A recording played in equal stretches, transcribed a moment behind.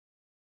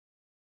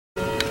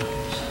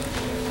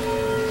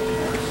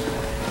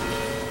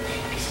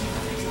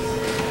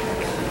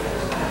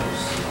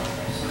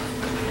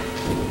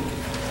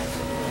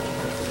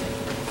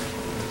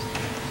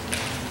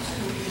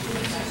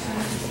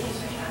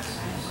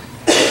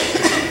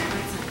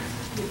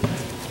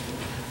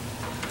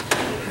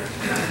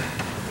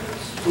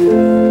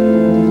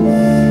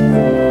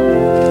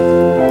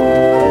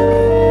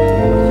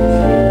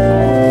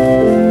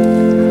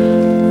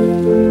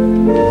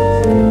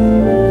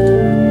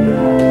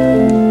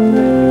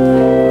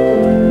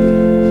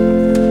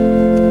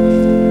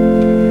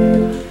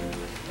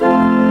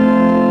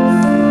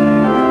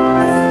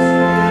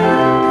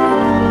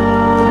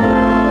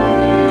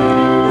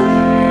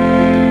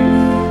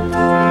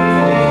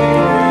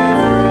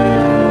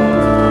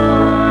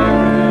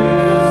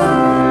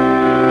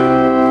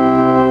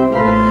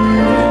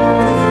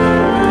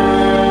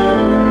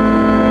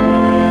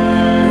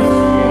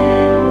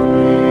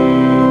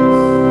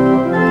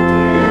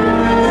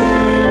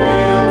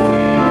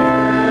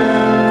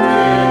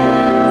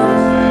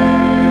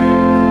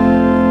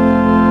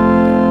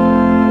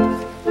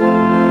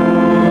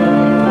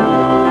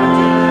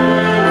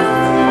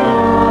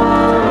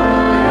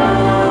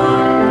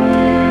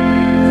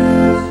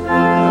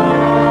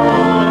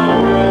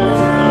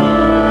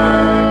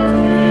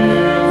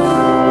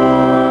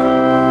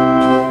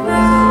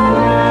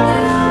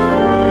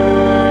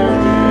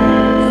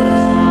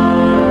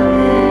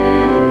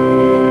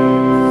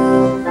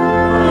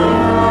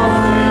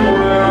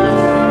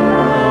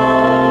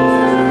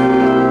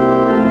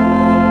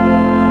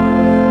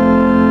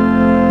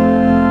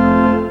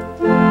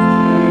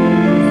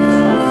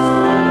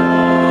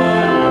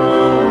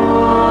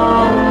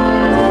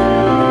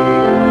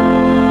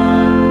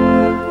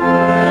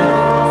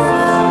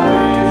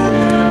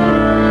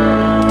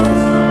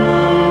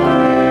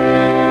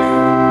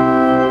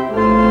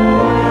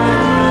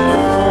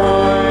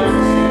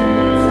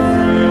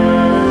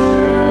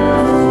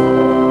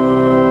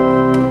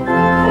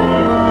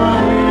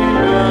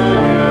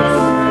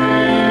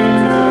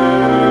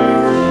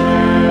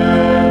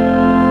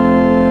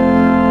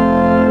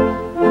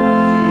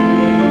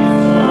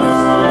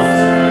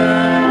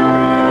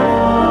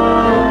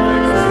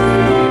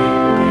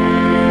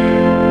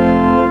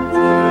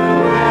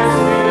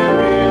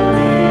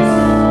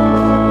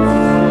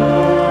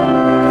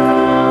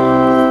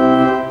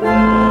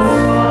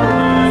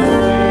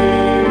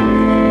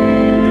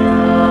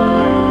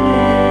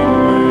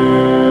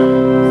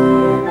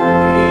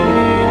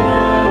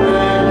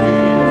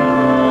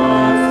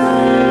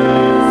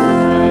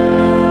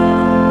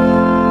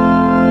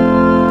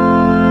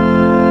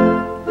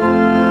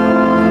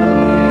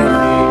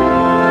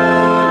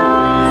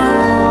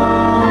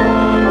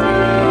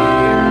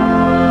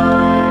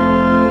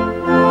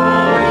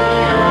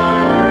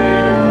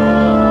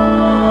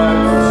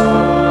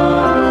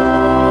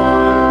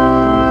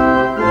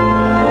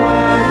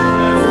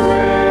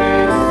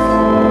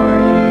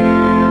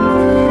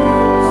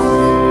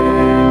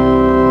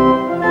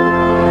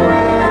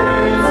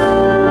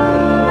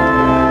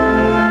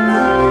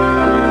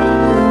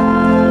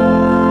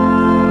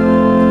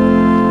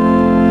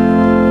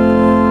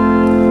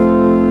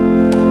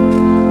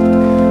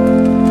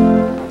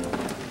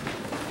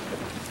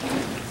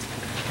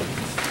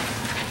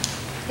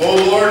O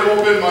Lord,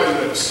 open my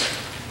lips,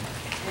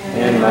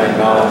 and my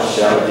mouth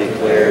shall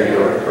declare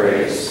your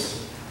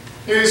praise.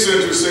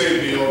 Hasten to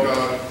save me, O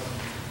God.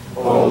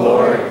 O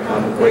Lord,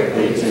 come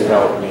quickly to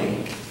help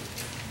me.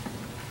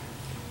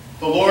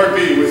 The Lord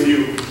be with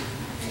you.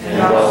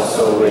 And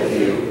also with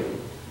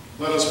you.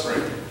 Let us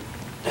pray.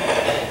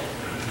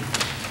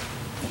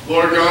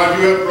 Lord God,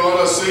 you have brought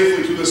us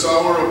safely to this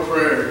hour of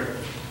prayer.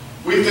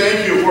 We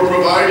thank you for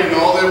providing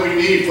all that we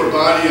need for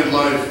body and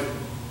life.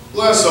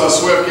 Bless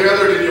us who have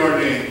gathered in your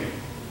name.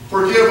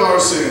 Forgive our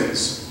sins.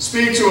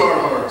 Speak to our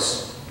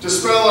hearts.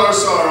 Dispel our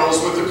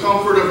sorrows with the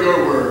comfort of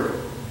your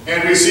word.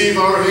 And receive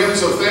our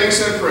hymns of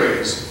thanks and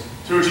praise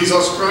through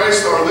Jesus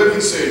Christ, our living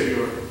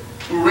Savior,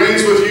 who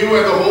reigns with you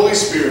and the Holy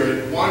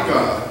Spirit, one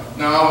God,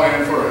 now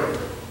and forever.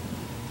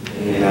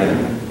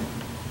 Amen.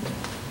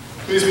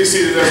 Please be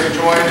seated as we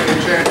join in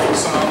the chant of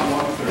Psalm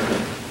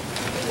 130.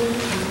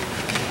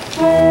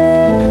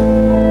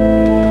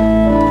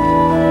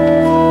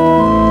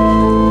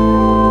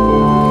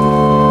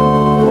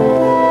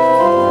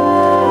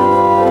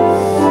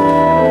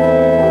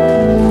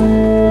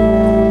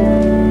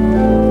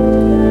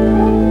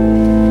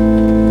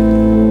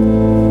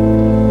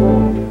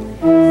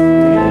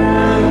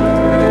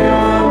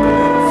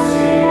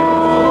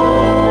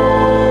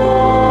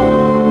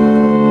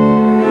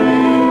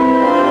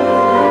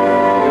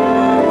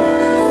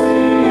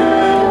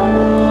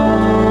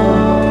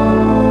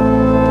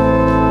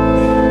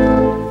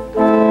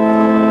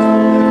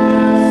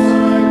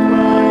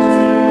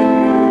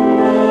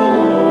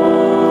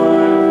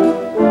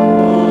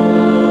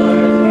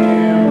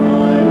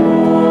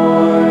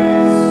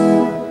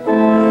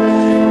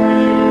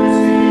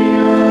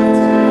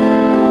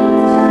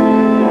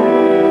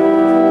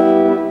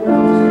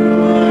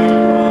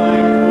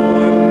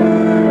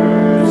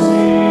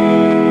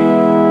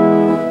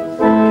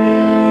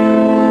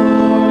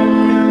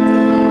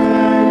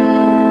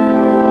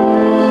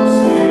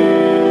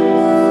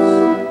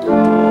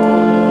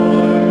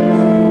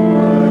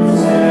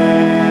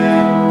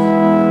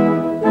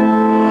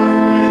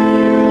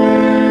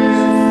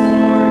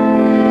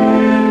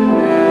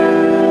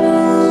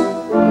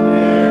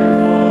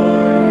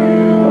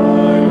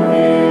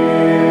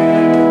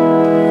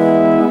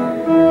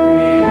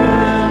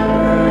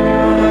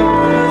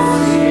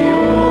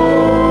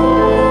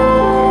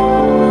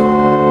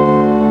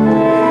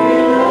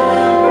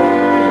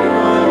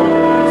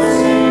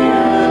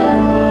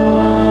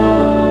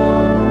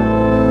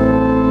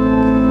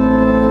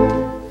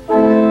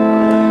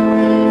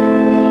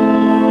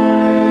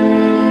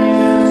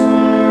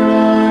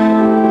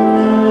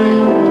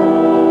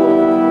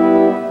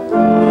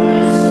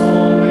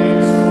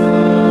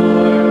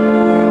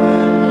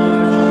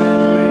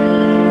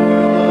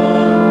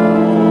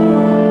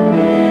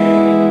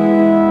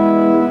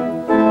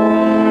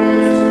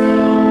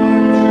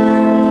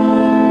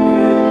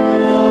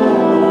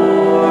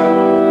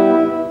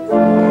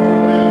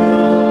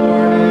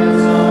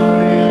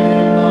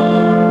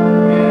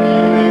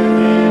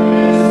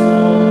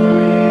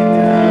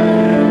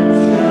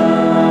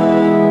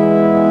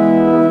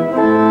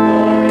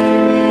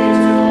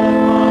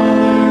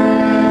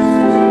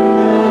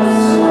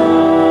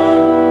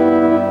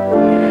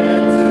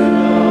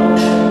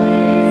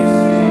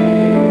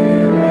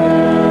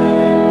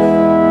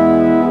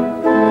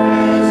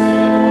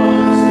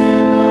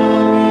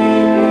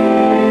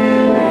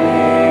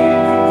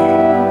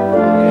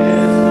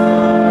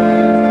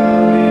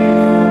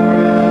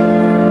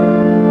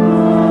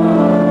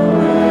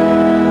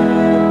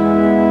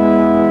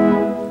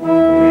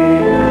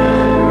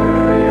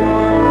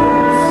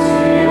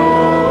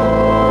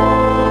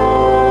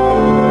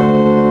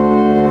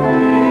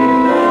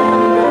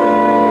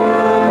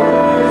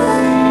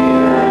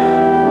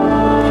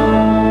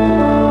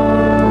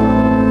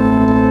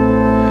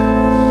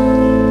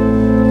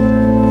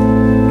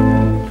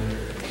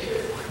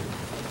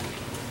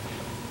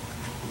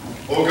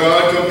 O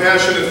God,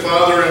 compassionate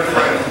Father and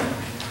friend,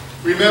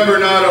 remember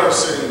not our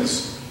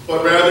sins,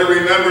 but rather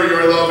remember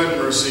your love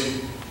and mercy.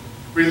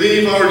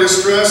 Relieve our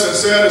distress and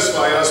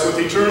satisfy us with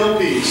eternal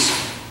peace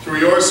through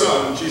your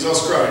Son,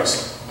 Jesus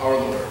Christ, our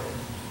Lord.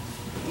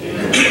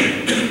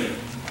 Amen.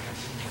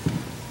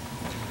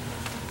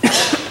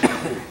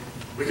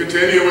 We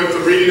continue with the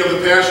reading of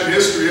the Passion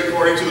history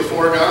according to the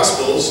four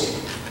Gospels.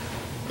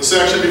 The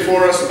section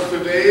before us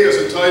today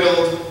is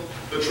entitled,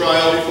 The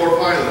Trial Before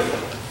Pilate.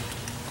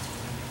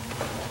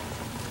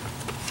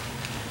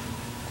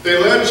 They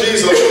led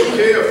Jesus from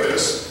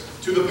Caiaphas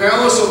to the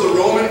palace of the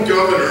Roman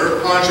governor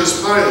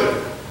Pontius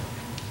Pilate.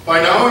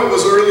 By now it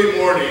was early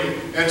morning,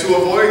 and to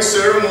avoid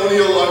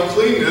ceremonial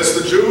uncleanness,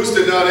 the Jews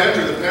did not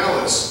enter the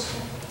palace.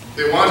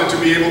 They wanted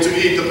to be able to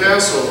eat the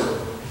Passover.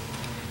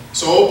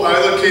 So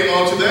Pilate came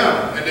out to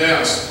them and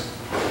asked,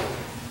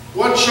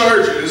 "What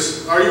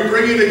charges are you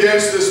bringing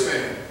against this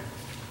man?"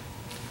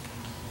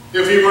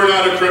 "If he were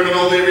not a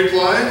criminal," they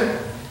replied,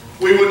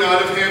 "we would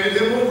not have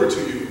handed him over to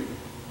you."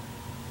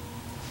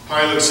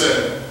 Pilate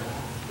said,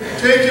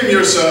 "Take him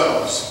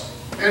yourselves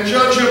and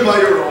judge him by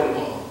your own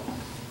law."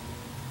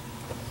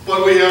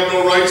 "But we have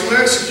no right to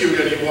execute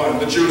anyone,"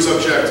 the Jews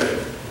objected.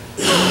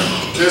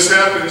 This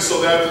happened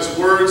so that the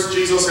words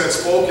Jesus had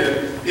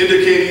spoken,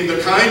 indicating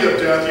the kind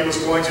of death he was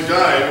going to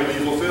die, would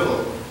be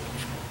fulfilled.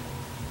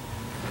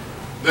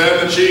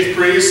 Then the chief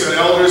priests and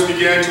elders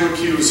began to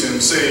accuse him,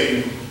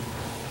 saying,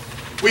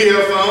 "We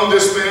have found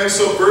this man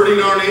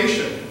subverting our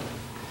nation.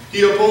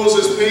 He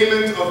opposes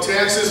payment of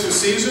taxes to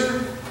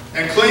Caesar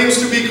and claims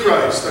to be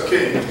Christ, a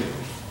king."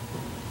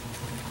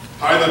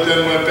 Pilate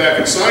then went back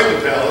inside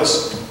the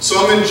palace,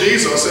 summoned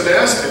Jesus, and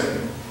asked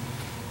him,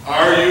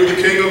 "Are you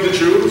the king of the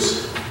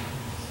Jews?"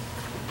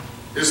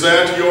 "Is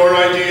that your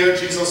idea?"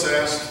 Jesus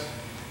asked.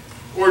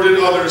 "Or did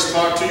others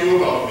talk to you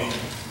about me?"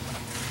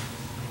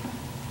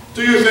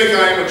 "Do you think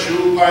I am a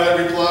Jew?"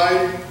 Pilate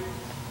replied.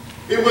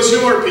 "It was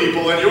your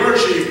people and your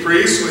chief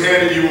priests who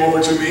handed you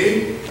over to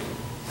me.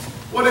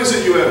 What is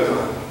it you have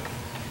done?"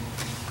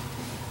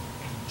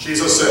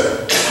 Jesus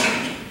said,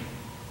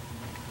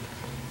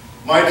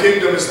 "My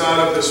kingdom is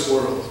not of this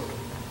world.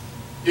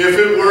 If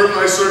it were,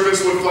 my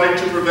servants would fight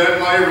to prevent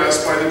my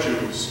arrest by the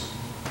Jews.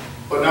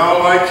 But now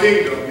my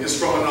kingdom is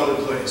from another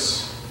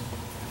place."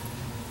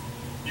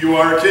 "You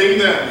are a king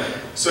then,"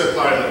 said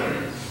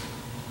Pilate.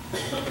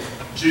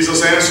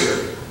 Jesus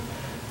answered,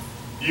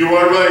 "You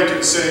are right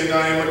in saying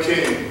I am a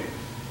king.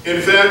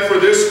 In fact, for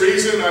this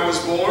reason I was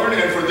born,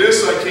 and for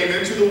this I came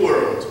into the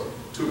world,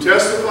 to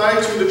testify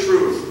to the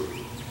truth.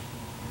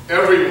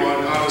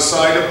 Everyone on the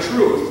side of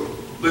truth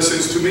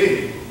listens to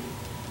me."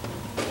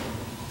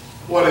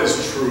 "What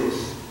is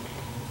truth?"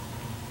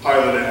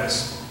 Pilate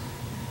asked.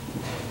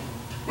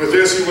 With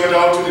this he went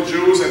out to the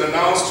Jews and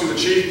announced to the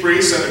chief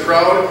priests and the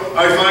crowd,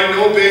 "I find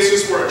no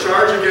basis for a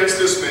charge against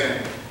this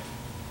man."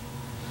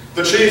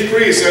 The chief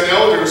priests and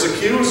elders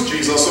accused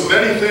Jesus of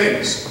many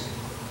things.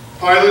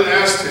 Pilate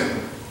asked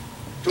him,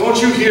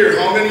 "Don't you hear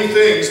how many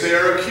things they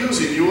are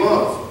accusing you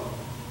of?"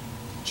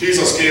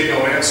 Jesus gave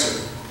no answer.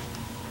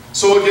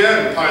 So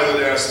again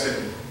Pilate asked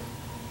him,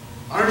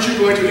 "Aren't you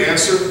going to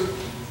answer?"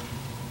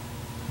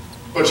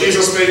 But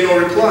Jesus made no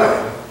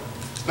reply,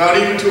 not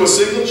even to a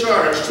single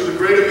charge, to the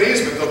great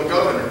amazement of the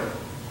governor.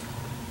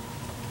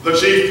 The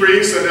chief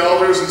priests and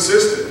elders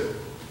insisted,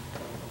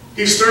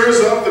 "He stirs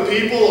up the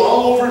people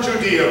all over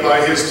Judea by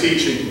his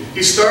teaching.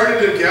 He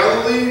started in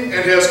Galilee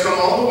and has come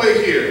all the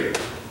way here."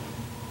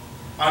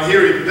 On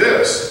hearing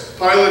this,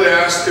 Pilate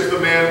asked if the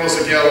man was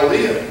a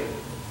Galilean.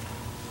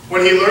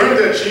 When he learned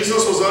that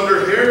Jesus was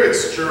under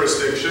Herod's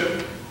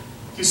jurisdiction,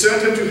 he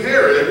sent him to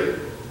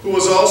Herod, who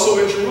was also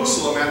in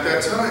Jerusalem at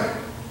that time.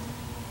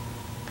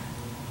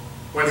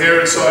 When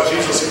Herod saw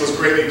Jesus, he was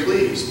greatly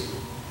pleased,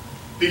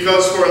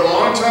 because for a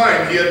long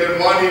time he had been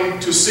wanting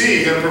to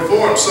see him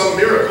perform some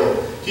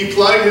miracle. He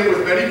plied him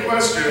with many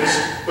questions,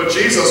 but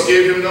Jesus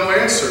gave him no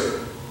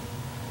answer.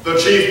 The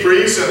chief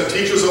priests and the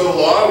teachers of the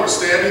law were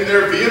standing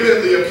there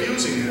vehemently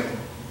accusing him.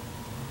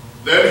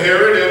 Then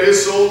Herod and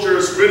his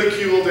soldiers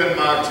ridiculed and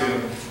mocked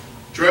him.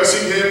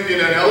 Dressing him in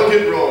an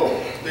elegant robe,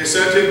 they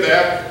sent him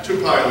back to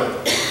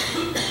Pilate.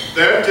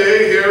 That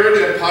day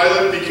Herod and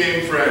Pilate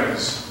became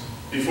friends.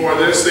 Before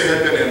this they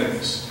had been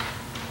enemies.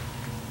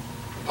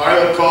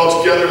 Pilate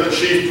called together the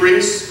chief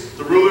priests,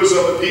 the rulers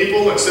of the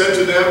people, and said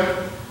to them,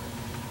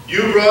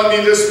 "You brought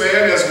me this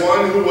man as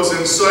one who was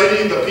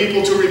inciting the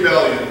people to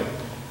rebellion.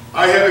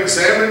 I have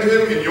examined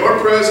him in your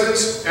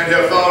presence and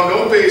have found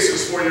no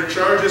basis for your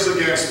charges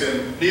against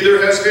him.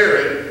 Neither has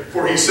Herod,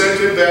 for he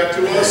sent him back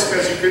to us.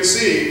 As you can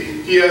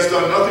see, he has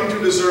done nothing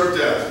to deserve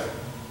death.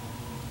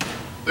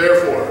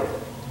 Therefore,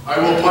 I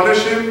will punish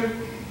him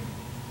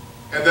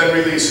and then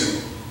release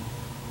him."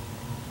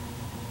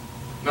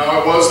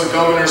 Now it was the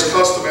governor's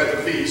custom at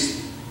the feast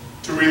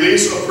to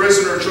release a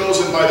prisoner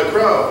chosen by the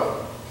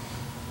crowd.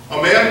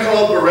 A man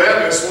called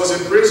Barabbas was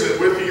in prison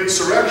with the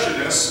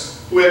insurrectionists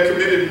who had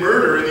committed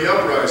murder in the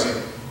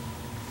uprising.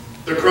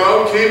 The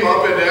crowd came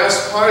up and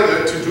asked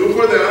Pilate to do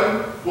for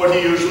them what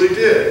he usually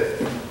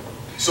did.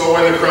 So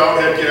when the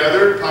crowd had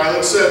gathered,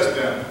 Pilate said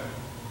to them,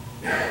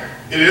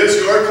 It is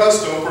your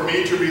custom for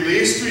me to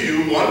release to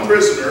you one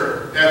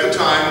prisoner at the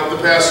time of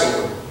the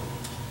Passover.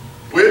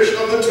 Which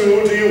of the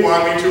two do you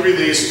want me to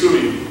release to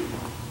you?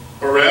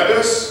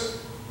 Barabbas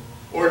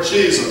or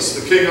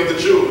Jesus, the King of the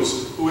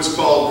Jews, who is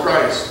called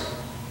Christ?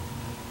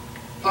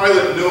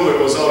 Pilate knew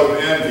it was out of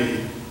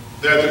envy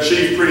that the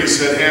chief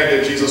priests had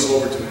handed Jesus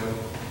over to him.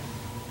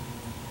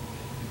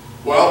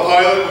 While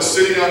Pilate was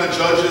sitting on the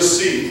judge's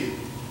seat,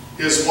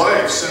 his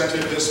wife sent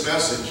him this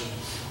message: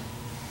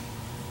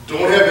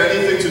 "Don't have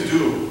anything to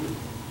do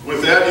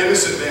with that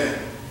innocent man,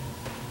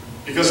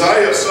 because I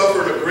have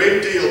suffered a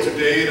great deal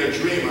today in a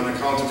dream on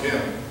account of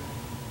him."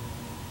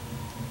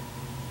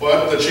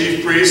 But the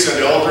chief priests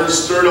and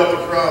elders stirred up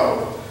a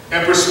crowd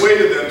and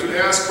persuaded them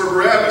to ask for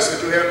Barabbas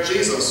and to have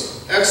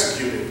Jesus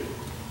executed.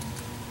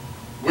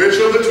 "Which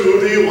of the two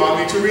do you want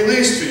me to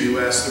release to you?"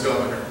 asked the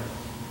governor.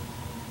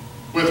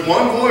 With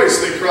one voice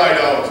they cried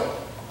out,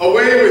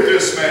 "Away with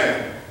this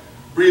man!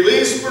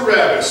 Release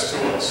Barabbas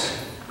to us!"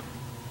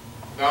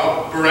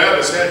 Now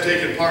Barabbas had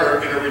taken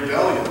part in a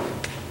rebellion.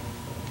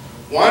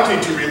 Wanting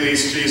to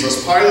release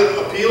Jesus, Pilate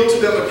appealed to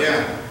them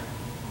again.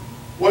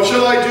 "What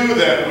shall I do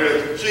then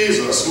with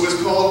Jesus, who is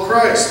called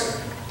Christ,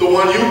 the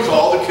one you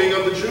call the King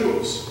of the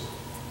Jews?"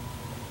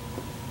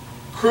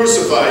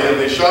 "Crucify him,"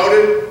 they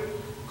shouted.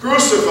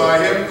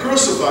 "Crucify him,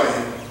 crucify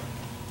him."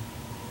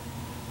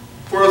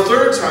 For a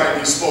third time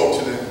he spoke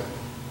to them.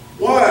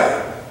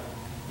 "Why?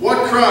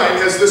 What crime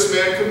has this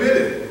man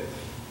committed?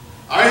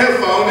 I have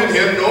found in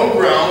him no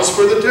grounds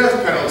for the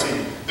death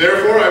penalty.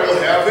 Therefore I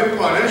will have him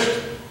punished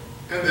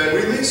and then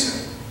release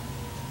him."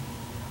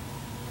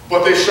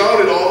 But they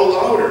shouted all the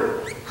louder,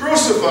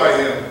 "Crucify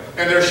him!"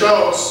 and their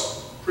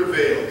shouts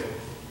prevailed.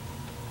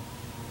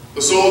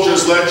 The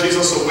soldiers led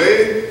Jesus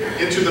away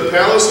into the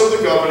palace of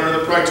the governor,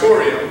 the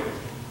praetorium,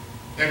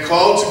 and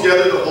called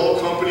together the whole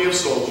company of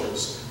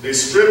soldiers. They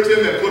stripped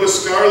him and put a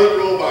scarlet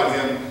robe on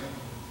him,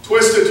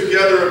 twisted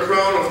together a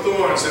crown of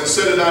thorns and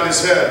set it on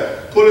his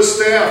head, put a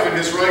staff in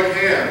his right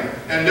hand,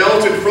 and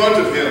knelt in front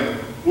of him,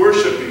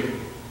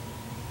 worshiping.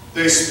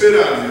 They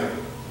spit on him,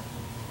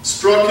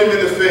 struck him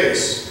in the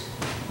face,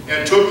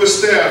 and took the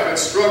staff and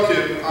struck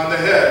him on the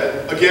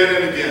head again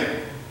and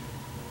again.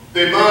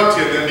 They mocked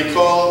him and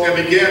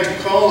began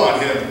to call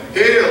on him,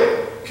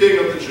 "Hail, King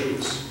of the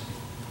Jews!"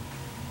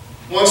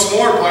 Once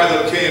more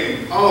Pilate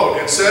came out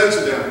and said to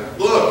them,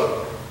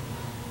 "Look,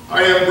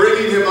 I am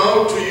bringing him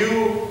out to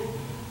you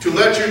to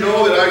let you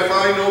know that I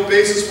find no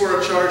basis for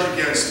a charge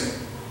against him."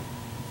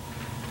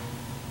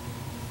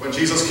 When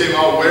Jesus came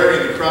out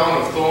wearing the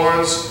crown of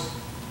thorns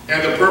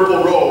and the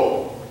purple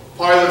robe,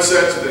 Pilate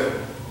said to them,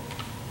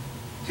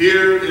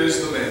 "Here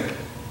is the man."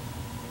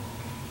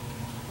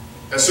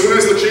 As soon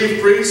as the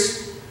chief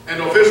priests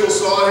and officials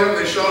saw him,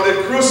 they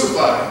shouted,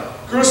 "Crucify!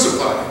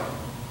 Crucify!"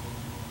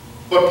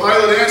 But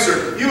Pilate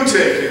answered, "You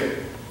take him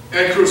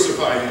and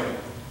crucify him.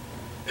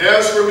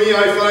 As for me,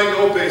 I find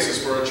no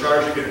basis for a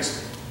charge against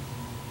him."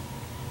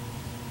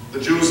 The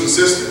Jews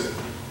insisted,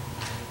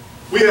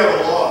 "We have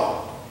a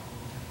law,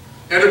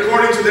 and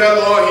according to that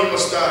law he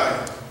must die,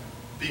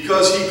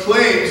 because he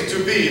claimed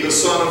to be the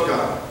Son of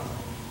God."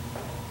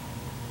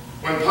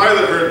 When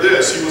Pilate heard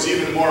this, he was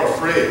even more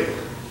afraid,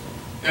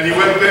 and he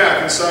went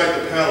back inside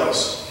the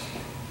palace.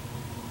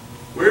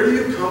 "Where do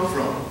you come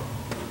from?"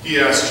 he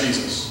asked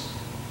Jesus.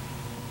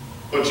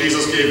 But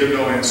Jesus gave him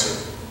no answer.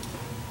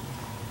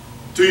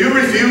 "Do you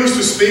refuse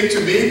to speak to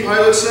me?"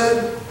 Pilate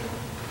said.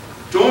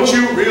 "Don't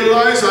you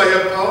realize I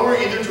have power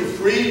either to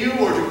free you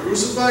or to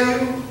crucify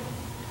you?"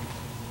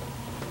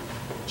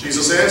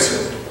 Jesus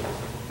answered,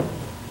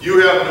 "You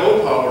have no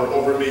power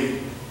over me.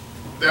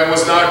 That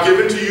was not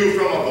given to you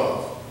from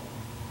above.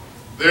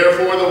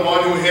 Therefore the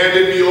one who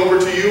handed me over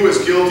to you is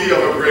guilty of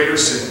a greater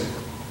sin."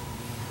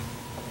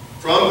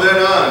 From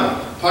then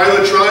on,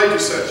 Pilate tried to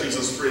set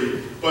Jesus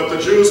free, but the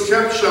Jews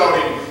kept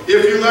shouting,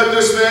 "If you let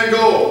this man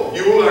go,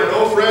 you are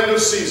no friend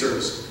of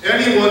Caesar's.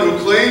 Anyone who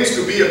claims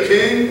to be a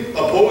king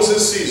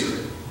opposes Caesar."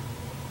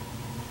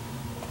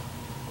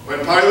 When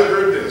Pilate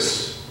heard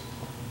this,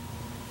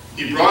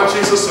 he brought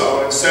Jesus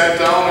out and sat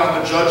down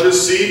on the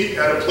judge's seat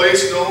at a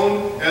place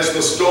known as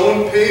the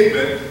Stone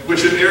Pavement,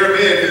 which in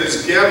Aramaic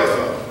is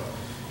Gabbatha.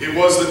 It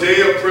was the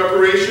day of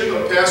preparation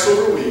of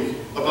Passover week,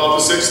 about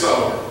the 6th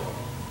hour.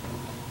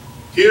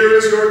 "Here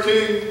is your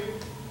king,"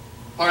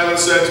 Pilate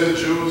said to the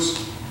Jews.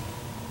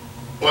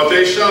 But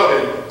they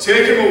shouted,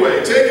 take him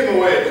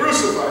away,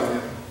 crucify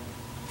him."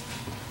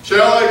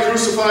 "Shall I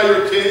crucify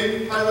your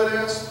king?" Pilate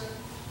asked.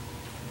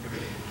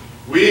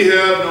 "We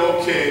have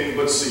no king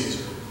but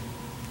Caesar,"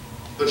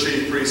 the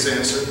chief priests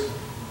answered.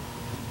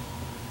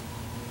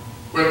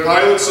 When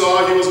Pilate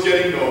saw he was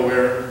getting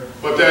nowhere,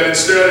 but that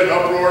instead an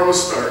uproar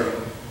was starting,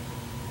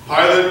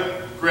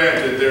 Pilate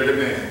granted their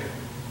demand,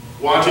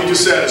 wanting to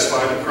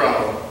satisfy the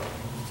crowd.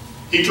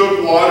 He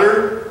took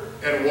water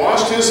and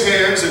washed his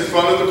hands in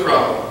front of the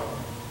crowd.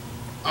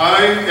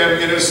 "I am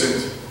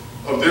innocent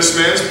of this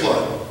man's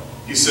blood,"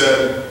 he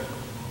said.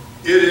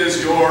 "It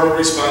is your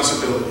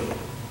responsibility."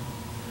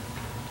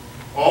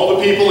 All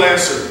the people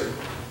answered,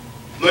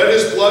 "Let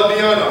his blood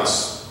be on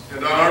us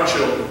and on our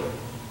children."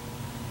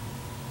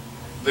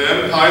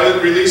 Then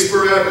Pilate released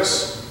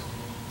Barabbas,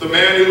 the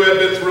man who had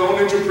been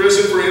thrown into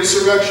prison for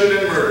insurrection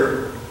and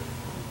murder.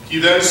 He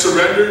then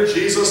surrendered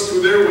Jesus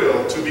to their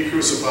will to be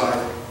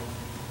crucified.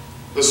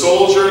 The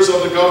soldiers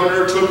of the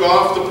governor took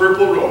off the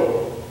purple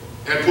robe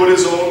and put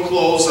his own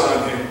clothes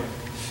on him.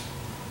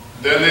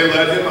 Then they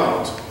led him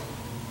out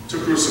to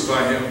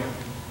crucify him.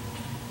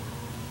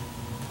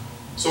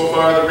 So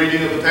far, the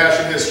reading of the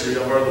Passion history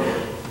of our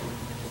Lord.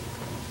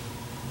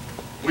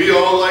 We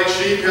all, like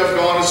sheep, have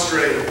gone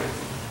astray,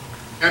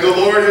 and the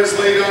Lord has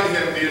laid on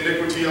him the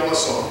iniquity of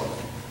us all.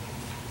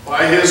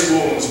 By his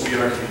wounds we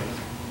are healed.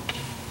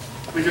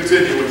 We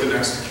continue with the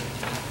next one.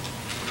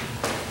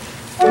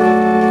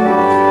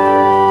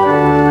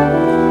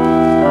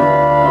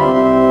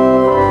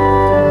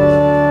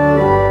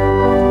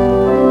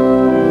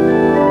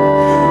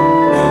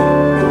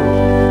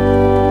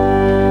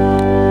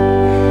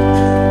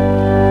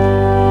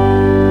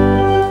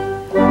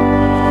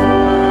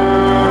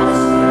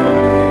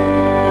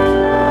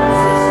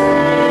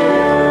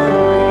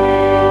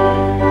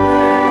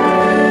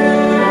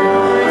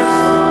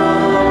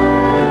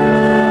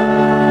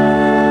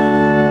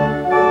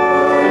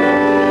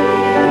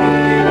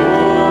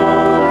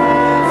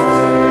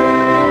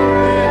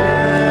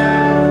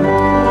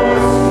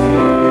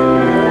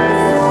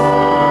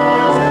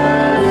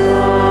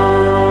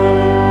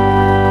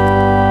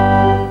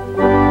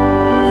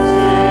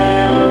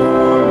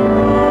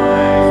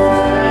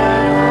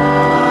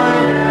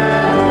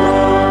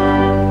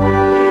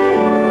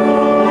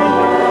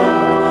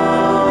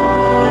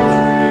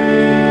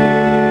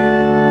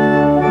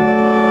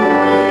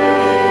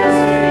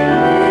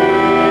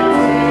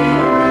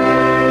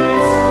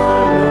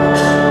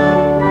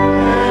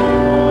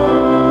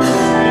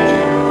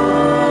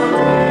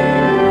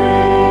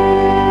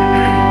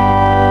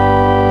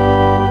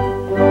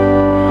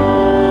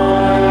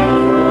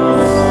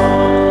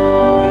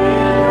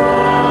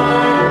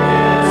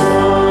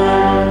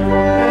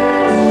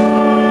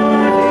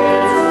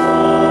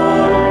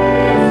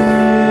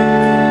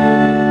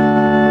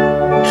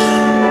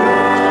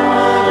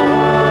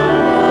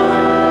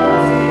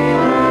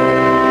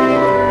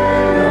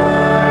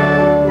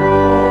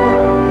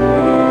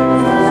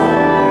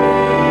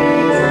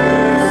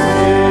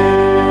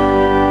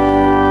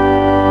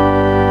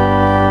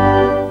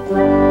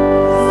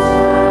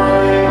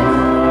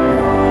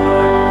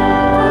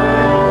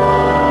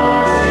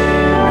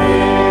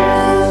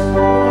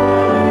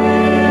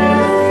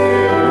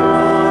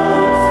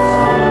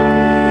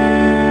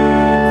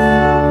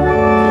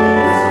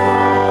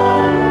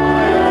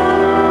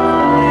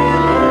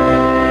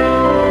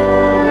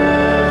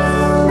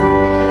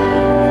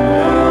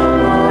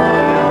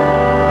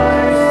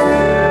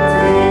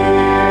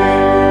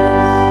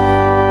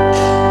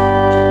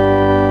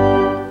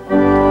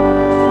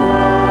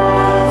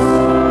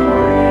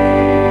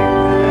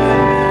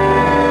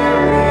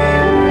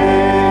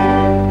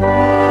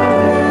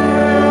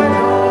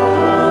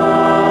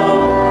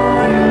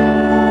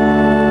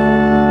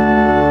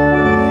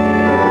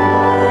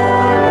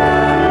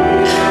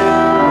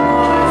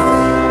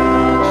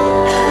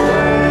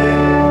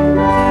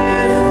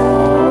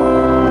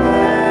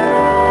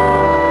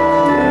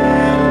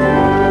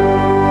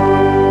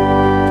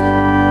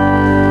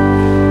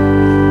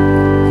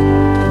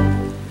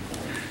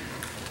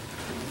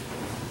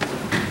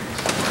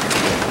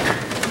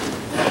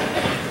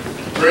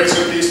 Grace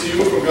and peace to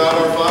you from God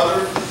our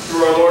Father,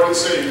 through our Lord and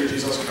Savior,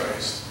 Jesus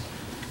Christ.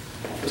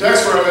 The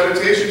text for our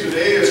meditation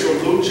today is from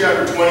Luke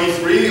chapter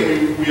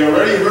 23, and we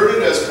already heard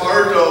it as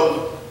part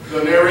of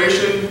the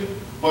narration,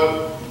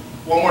 but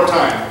one more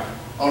time.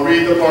 I'll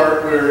read the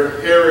part where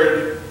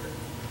Herod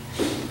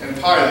and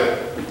Pilate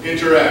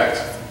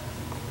interact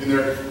in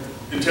their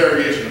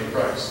interrogation of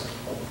Christ.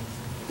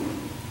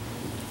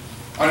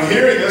 On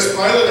hearing this,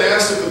 Pilate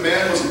asked if the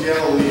man was a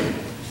Galilean.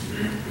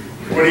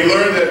 When he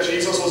learned that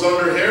Jesus was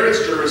under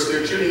Herod's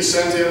jurisdiction, he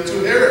sent him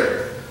to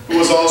Herod, who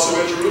was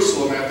also in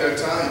Jerusalem at that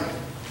time.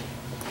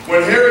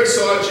 When Herod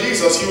saw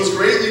Jesus, he was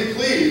greatly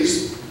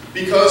pleased,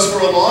 because for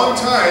a long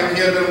time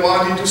he had been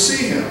wanting to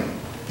see him.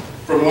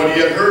 From what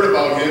he had heard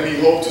about him, he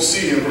hoped to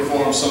see him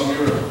perform some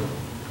miracle.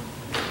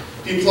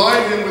 He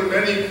plied him with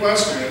many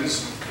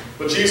questions,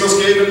 but Jesus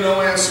gave him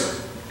no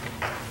answer.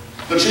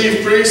 The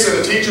chief priests and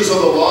the teachers of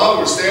the law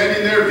were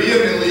standing there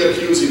vehemently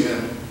accusing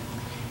him.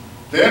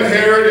 Then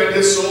Herod and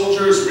his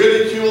soldiers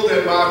ridiculed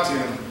and mocked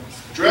him.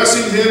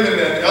 Dressing him in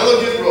an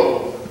elegant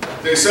robe,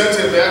 they sent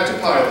him back to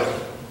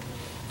Pilate.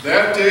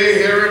 That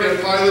day Herod and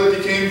Pilate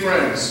became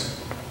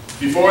friends.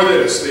 Before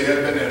this, they had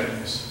been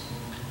enemies.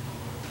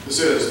 This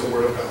is the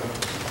Word of God.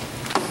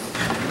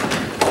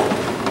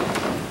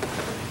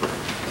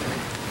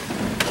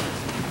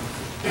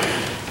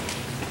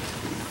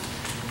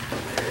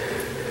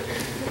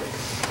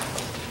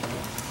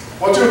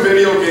 What do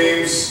video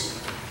games,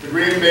 the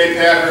Green Bay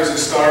Packers, and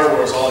Star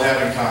Wars all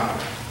have in common?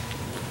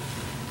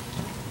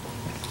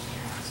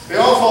 They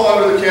all fall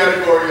under the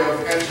category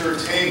of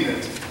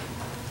entertainment.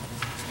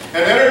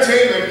 And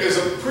entertainment is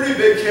a pretty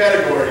big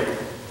category,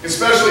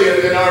 especially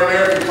in our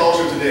American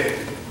culture today.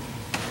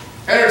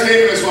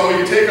 Entertainment is when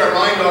we can take our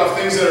mind off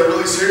things that are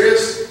really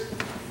serious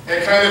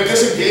and kind of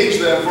disengage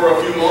them for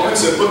a few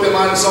moments and put them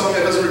on something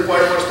that doesn't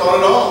require much thought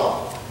at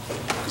all.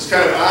 Just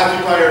kind of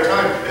occupy our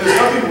time. And there's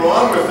nothing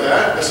wrong with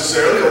that,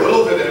 necessarily, a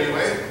little bit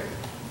anyway.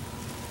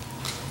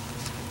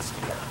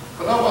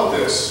 But how about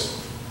this?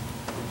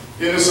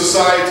 In the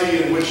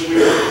society in which we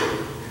live,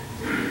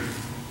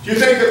 do you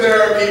think that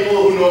there are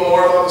people who know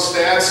more about the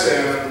stats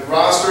and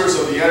rosters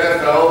of the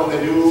NFL than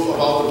they do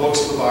about the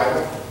books of the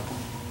Bible?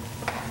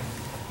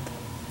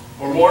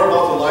 Or more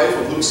about the life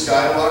of Luke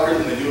Skywalker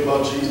than they do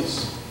about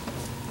Jesus?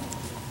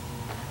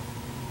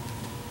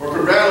 Or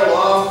could rattle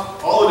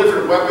off all the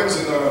different weapons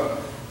in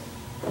the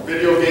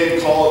video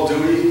game Call of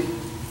Duty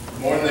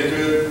more than they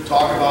could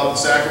talk about the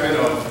sacrament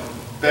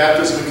of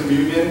baptism and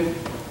communion?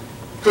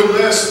 Could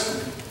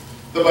list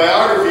the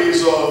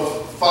biographies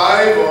of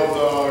 5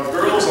 of the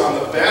girls on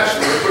The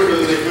Bachelor quicker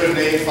than they could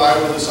name 5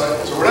 of the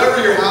disciples, or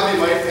whatever your hobby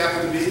might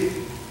happen to be?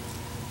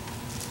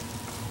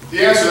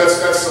 The answer,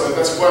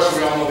 that's a question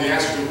we all know the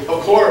answer to.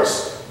 Of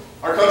course,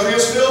 our country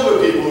is filled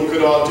with people who could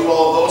do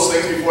all of those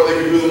things before they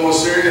could do the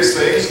most serious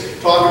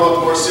things, talk about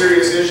the more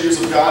serious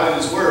issues of God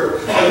and His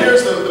Word. But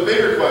here's the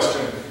bigger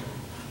question.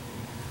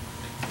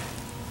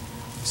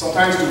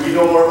 Sometimes do we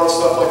know more about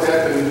stuff like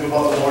that than we do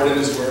about the Lord and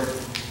His Word?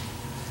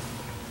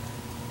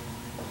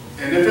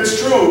 And if it's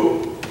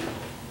true,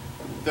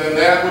 then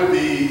that would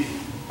be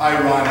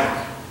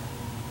ironic.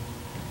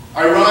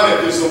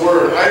 Ironic is the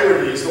word.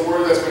 Irony is the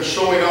word that's been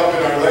showing up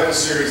in our Lenten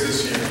series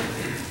this year.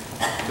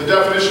 The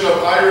definition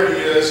of irony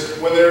is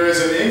when there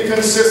is an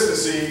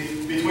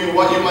inconsistency between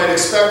what you might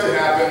expect to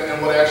happen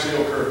and what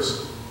actually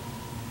occurs.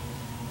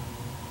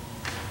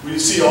 We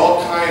see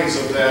all kinds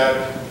of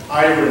that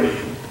irony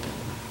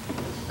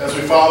as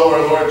we follow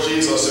our Lord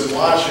Jesus and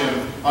watch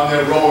Him on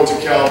that road to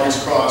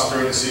Calvary's cross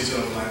during the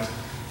season of Lent.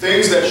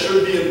 Things that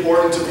should be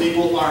important to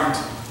people aren't.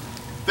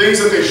 Things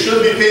that they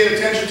should be paying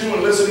attention to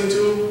and listening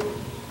to,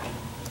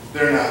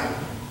 they're not.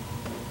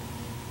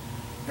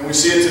 And we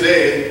see it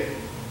today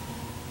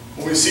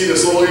when we see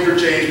this little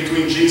interchange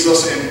between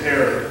Jesus and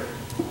Herod.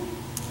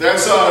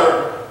 That's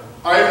our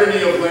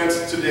irony of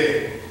Lent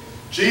today.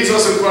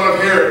 Jesus in front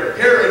of Herod.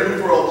 Herod, who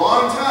for a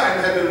long time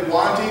had been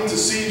wanting to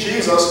see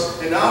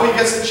Jesus, and now he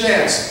gets the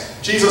chance.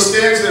 Jesus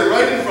stands there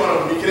right in front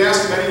of him. He can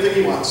ask him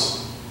anything he wants.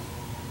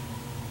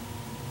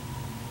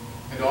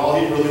 And all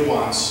he really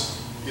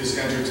wants is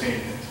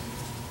entertainment.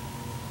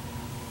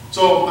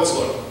 So, let's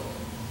look.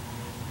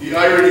 The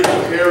irony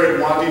of Herod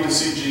wanting to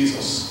see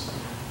Jesus.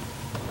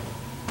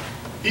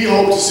 He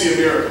hoped to see a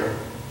miracle.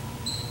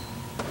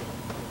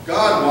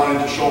 God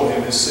wanted to show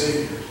him his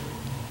Savior.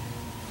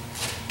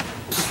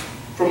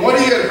 From what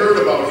he had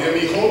heard about him,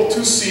 he hoped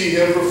to see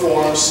him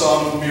perform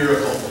some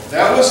miracle.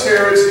 That was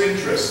Herod's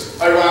interest.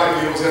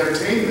 Ironically, it was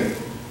entertainment.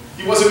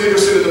 He wasn't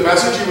interested in the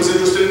message, he was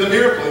interested in the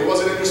miracle. He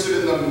wasn't interested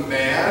in the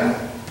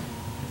man.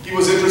 He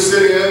was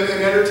interested in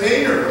an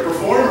entertainer, a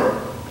performer.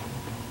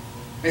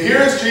 And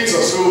here is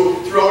Jesus, who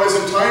throughout his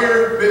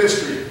entire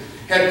ministry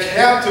had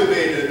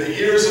captivated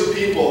the ears of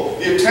people,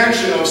 the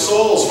attention of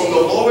souls from the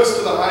lowest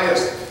to the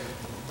highest.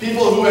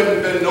 People who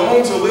had been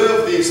known to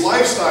live these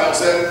lifestyles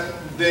that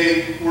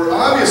they were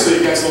obviously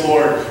against the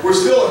Lord, were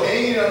still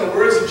hanging on the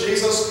words of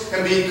Jesus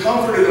and being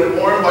comforted and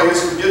warmed by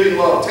his forgiving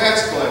love.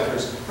 Tax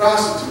collectors,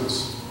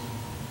 prostitutes.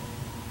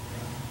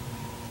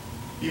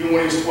 Even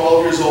when he was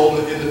 12 years old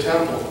in the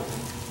temple,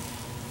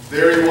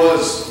 there he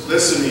was,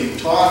 listening,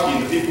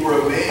 talking. The people were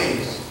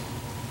amazed.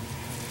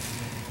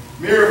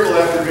 Miracle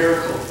after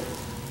miracle.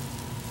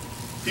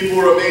 People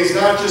were amazed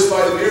not just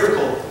by the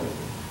miracle,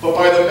 but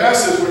by the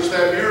message which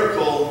that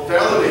miracle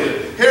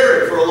validated.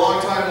 Herod, for a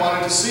long time,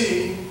 wanted to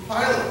see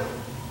Pilate.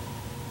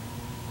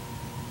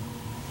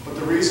 But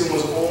the reason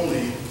was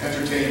only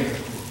entertainment.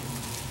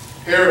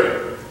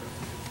 Herod.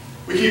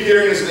 We keep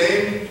hearing his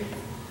name.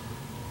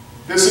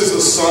 This is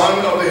the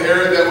son of the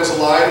Herod that was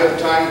alive at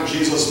the time of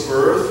Jesus'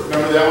 birth.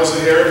 Remember, that was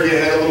the Herod. He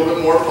had a little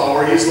bit more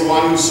power. He's the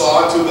one who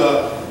saw to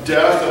the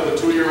death of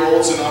the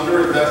 2-year-olds and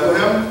under in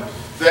Bethlehem.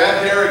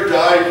 That Herod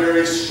died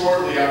very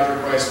shortly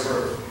after Christ's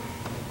birth.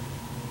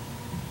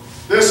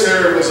 This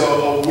Herod was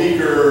a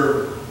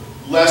weaker,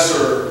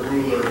 lesser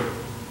ruler.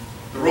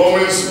 The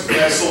Romans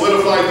had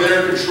solidified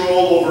their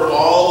control over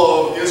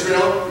all of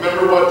Israel.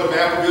 Remember what the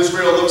map of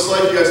Israel looks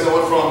like? You guys know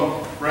it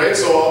from, right?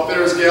 So up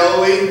there is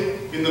Galilee.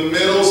 In the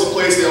middle is the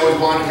place they always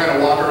wanted to kind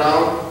of walk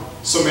around,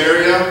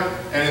 Samaria.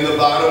 And in the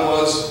bottom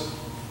was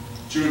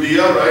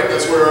Judea, right?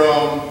 That's where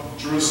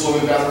Jerusalem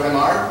and Bethlehem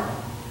are.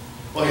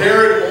 Well,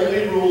 Herod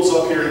only rules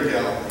up here in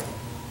Galilee.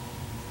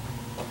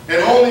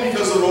 And only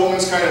because the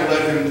Romans kind of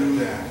let him do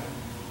that.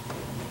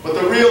 But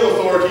the real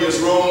authority is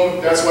Rome.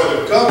 That's why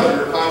the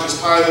governor,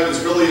 Pontius Pilate, is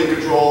really in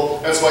control.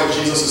 That's why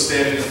Jesus is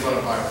standing in front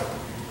of Pilate.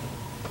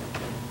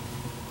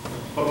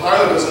 But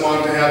Pilate doesn't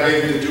want to have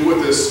anything to do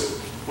with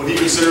this, what he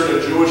considered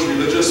a Jewish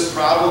religious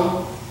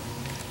problem.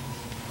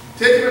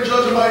 Take him and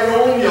judge him by your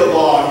own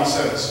law, he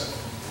says.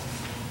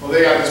 Well,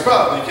 they got this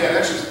problem. They can't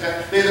execute.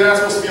 They're not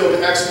supposed to be able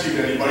to execute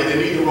anybody. They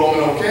need the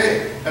Roman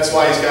okay. That's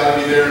why he's got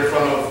to be there in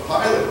front of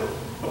Pilate.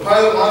 But But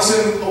Pilate wants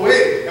him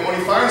away. And when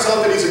he finds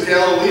out that he's a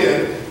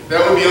Galilean,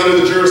 that would be under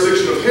the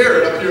jurisdiction of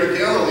Herod up here in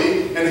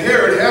Galilee. And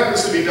Herod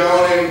happens to be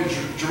down in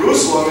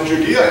Jerusalem, in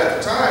Judea at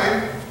the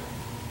time.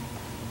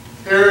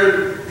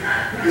 Herod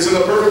is in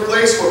the perfect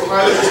place for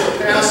Pilate just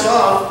to pass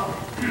off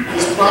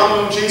this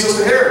problem of Jesus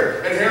to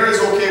Herod. And Herod is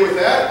okay with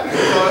that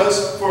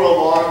because for a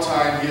long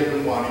time he had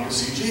been wanting to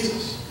see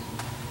Jesus.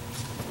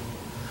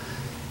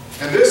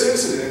 And this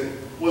incident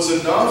was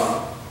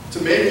enough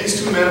to make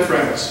these two men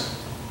friends.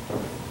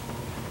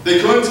 They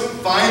couldn't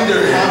find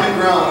their common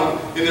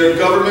ground in their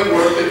government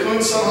work. They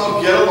couldn't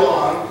somehow get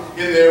along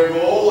in their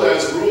role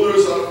as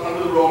rulers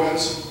under the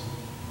Romans.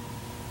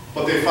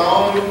 But they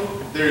found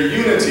their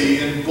unity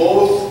in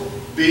both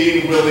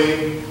being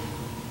willing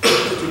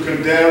to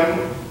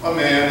condemn a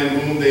man in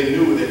whom they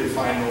knew they could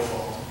find no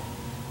fault.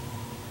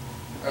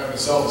 That in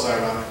itself is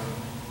ironic.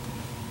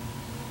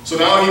 So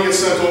now he gets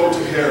sent over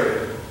to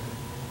Herod.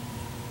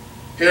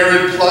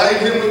 Herod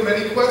plied him with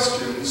many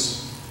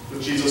questions,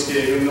 but Jesus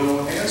gave him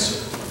no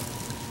answer.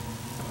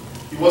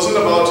 He wasn't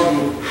about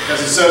to,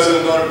 as it says in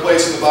another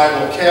place in the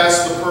Bible,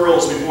 cast the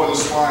pearls before the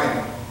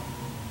swine.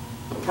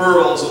 The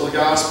pearls of the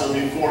gospel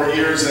before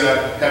ears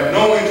that have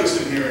no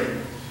interest in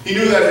hearing. He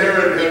knew that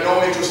Herod had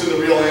no interest in the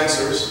real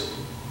answers,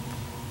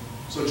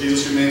 so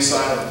Jesus remained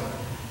silent.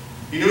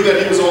 He knew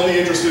that he was only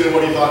interested in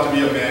what he thought to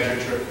be a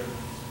magic trick.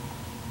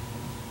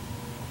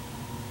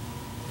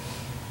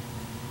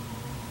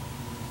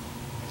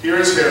 Here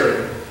is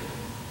Herod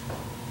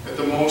at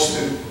the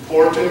most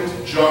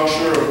important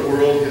juncture of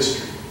world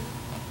history.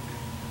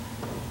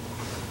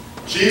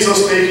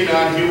 Jesus taking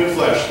on human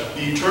flesh,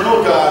 the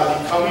eternal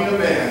God becoming a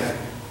man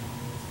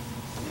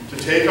to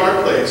take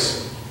our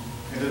place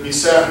and to be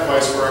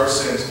sacrificed for our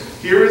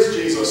sins. Here is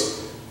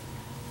Jesus.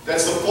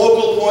 That's the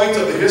focal point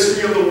of the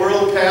history of the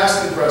world,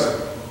 past and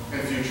present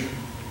and future.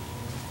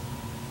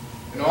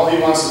 And all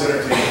he wants is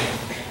entertainment.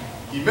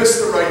 He missed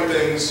the right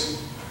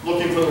things,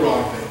 looking for the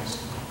wrong things.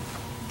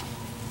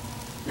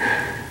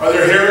 Are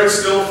there Herods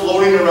still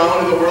floating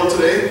around in the world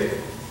today?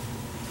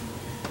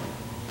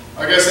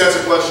 I guess that's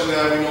a question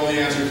that we know the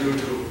answer to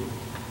too.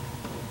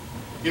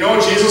 You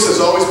know, Jesus has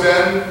always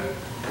been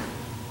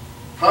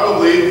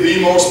probably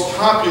the most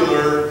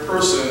popular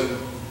person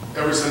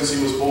ever since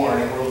he was born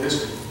in world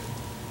history.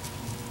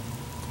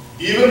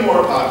 Even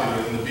more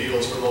popular than the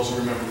Beatles, for those who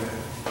remember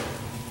that.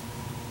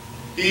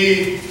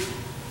 He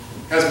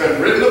has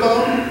been written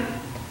about.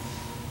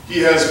 He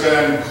has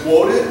been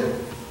quoted.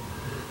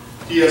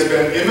 He has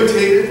been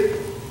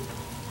imitated.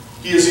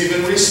 He is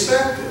even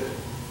respected.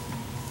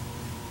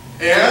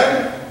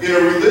 And in a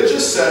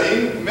religious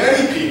setting,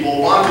 many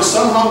people want to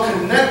somehow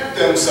connect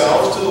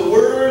themselves to the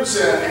words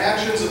and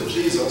actions of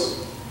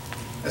Jesus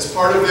as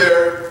part of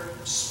their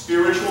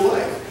spiritual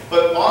life,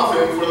 but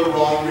often for the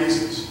wrong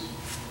reasons.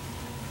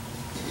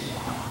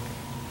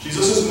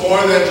 Jesus is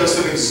more than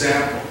just an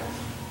example.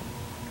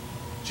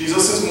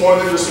 Jesus is more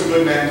than just a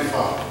good man to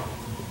follow.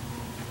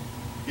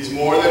 He's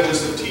more than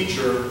just a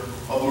teacher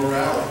of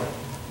morality.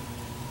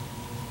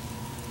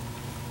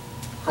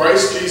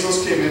 Christ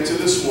Jesus came into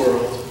this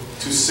world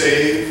to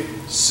save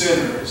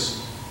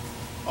sinners,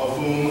 of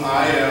whom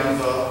I am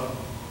the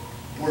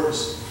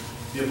worst,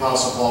 the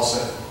Apostle Paul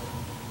said.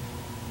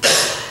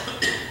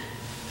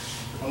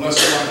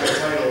 Unless you want that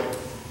title.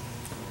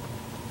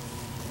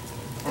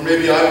 Or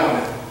maybe I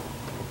want it.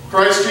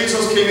 Christ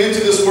Jesus came into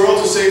this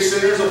world to save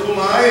sinners, of whom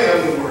I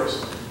am the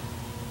worst.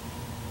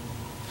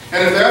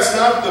 And if that's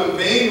not the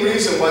main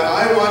reason why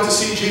I want to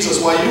see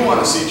Jesus, why you want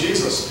to see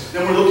Jesus,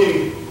 then we're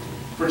looking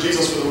for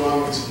Jesus for the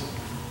wrong reason.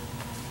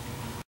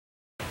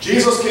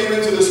 Jesus came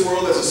into this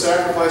world as a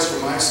sacrifice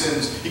for my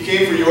sins. He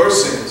came for your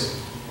sins.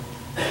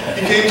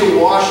 He came to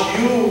wash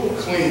you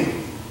clean.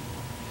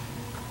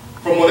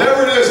 From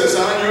whatever it is that's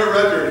on your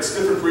record, it's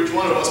different for each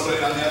one of us,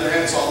 but on the other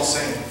hand, it's all the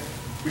same.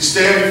 We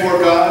stand before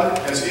God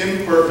as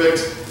imperfect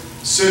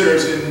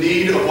sinners in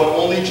need of what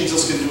only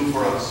Jesus can do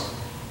for us.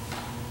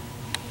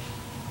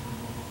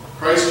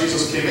 Christ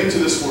Jesus came into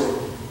this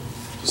world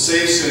to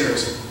save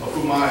sinners, of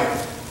whom I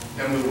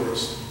am the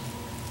worst.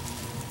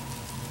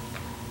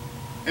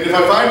 And if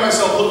I find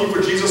myself looking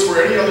for Jesus for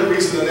any other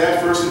reason than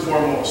that, first and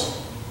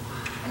foremost,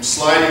 I'm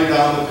sliding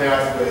down the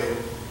pathway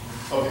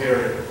of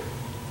Herod.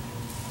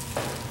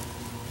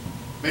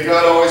 May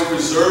God always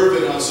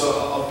preserve in us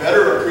a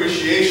better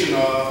appreciation,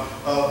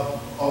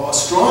 a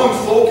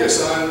strong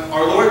focus on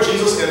our Lord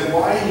Jesus and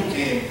why He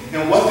came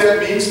and what that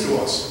means to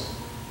us.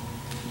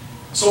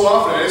 So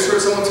often, I just heard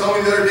someone tell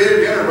me the other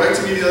day, again, or write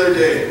to me the other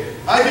day,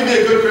 I can be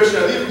a good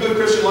Christian, I live a good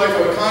Christian life,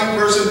 I'm a kind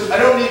person, I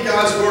don't need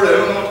God's Word,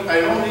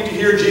 I don't need to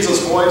hear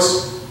Jesus'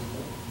 voice,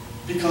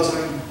 because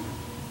I'm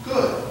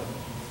good.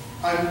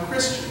 I'm a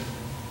Christian.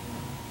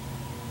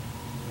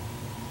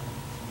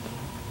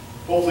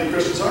 Hopefully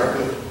Christians are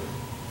good.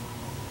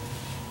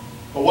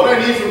 But what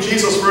I need from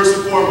Jesus first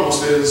and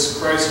foremost is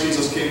Christ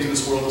Jesus came to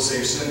this world to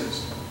save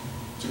sinners,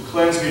 to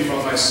cleanse me from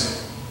my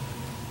sin,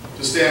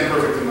 to stand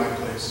perfect in my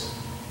place.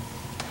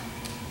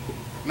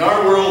 And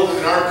our world,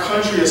 and our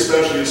country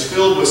especially, is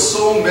filled with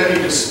so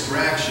many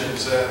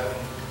distractions that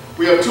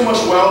We have too much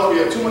wealth, we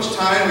have too much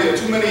time, we have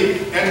too many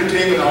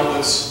entertainment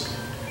outlets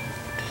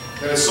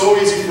that it's so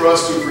easy for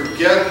us to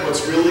forget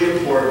what's really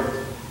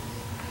important,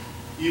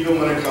 even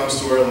when it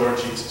comes to our Lord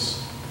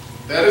Jesus.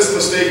 That is the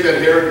mistake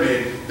that Herod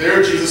made.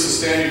 There Jesus is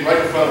standing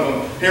right in front of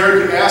him.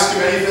 Herod could ask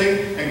him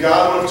anything, and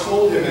God would have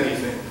told him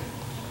anything.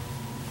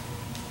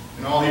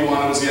 And all he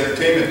wanted was the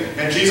entertainment.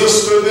 And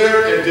Jesus stood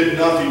there and did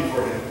nothing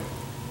for him.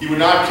 He would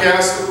not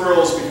cast the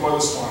pearls before the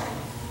swine.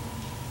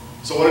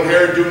 So what did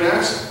Herod do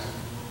next?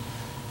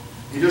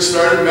 He just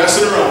started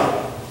messing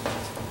around.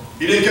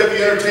 He didn't get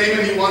the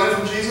entertainment he wanted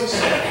from Jesus.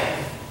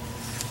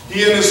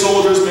 He and his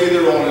soldiers made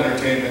their own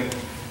entertainment.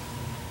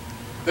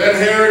 Then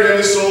Herod and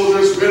his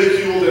soldiers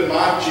ridiculed and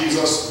mocked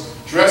Jesus,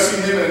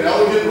 dressing him in an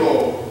elegant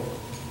robe.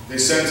 They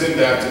sent him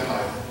back to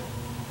Pilate.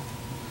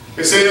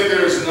 They say that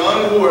there is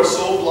none who are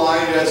so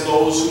blind as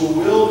those who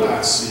will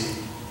not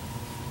see.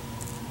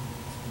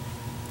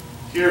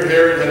 Here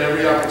Herod had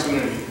every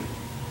opportunity.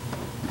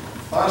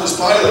 Pontius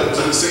Pilate was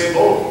in the same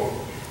boat.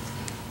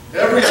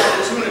 Every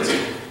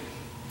opportunity.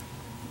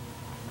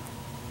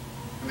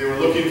 And they were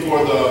looking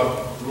for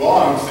the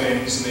wrong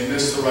things and they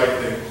missed the right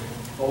thing.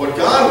 But what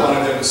God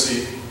wanted them to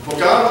see, what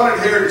God wanted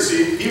Herod to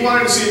see, he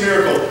wanted to see a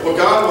miracle. What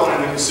God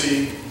wanted him to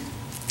see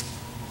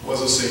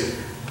was a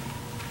Savior.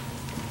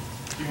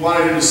 He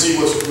wanted him to see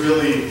what's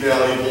really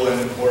valuable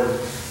and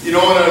important. You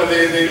know,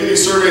 they do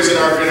these surveys in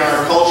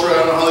our culture. I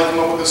don't know how they come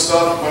up with this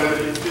stuff, but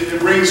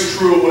it rings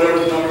true, whatever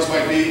the numbers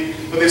might be.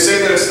 But they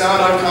say that it's not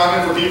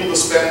uncommon for people to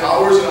spend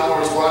hours and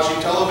hours watching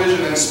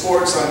television and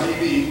sports on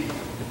TV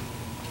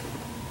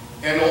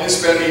and only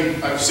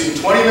spending, I've seen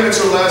 20 minutes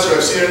or less, or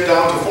I've seen it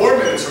down to 4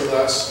 minutes or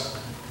less,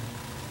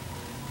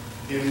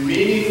 in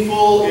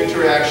meaningful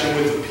interaction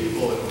with the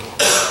people in the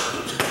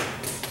house.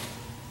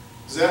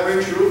 Does that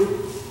ring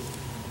true?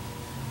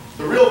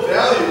 The real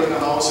value in the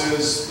house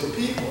is the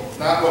people,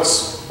 not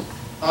what's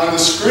on the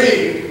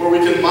screen where we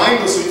can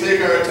mindlessly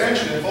take our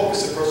attention and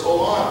focus it for so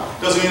long.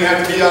 Doesn't even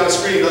have to be on the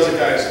screen, does it,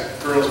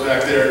 guys? Girls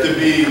back there. It could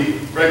be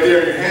right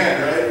there in your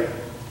hand, right?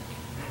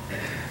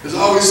 There's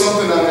always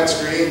something on that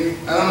screen.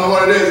 I don't know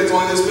what it is. It's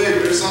only this big,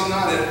 but there's something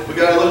on it. We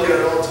got to look at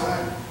it all the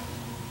time.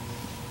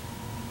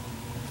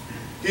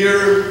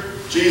 Here,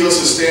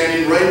 Jesus is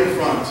standing right in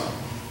front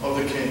of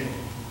the king.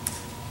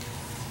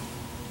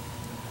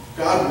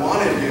 God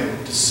wanted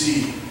him to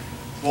see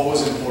what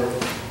was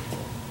important.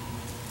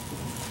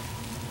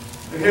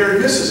 And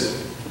Herod misses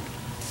it,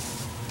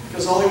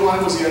 because all he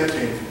wanted was the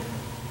entertainment.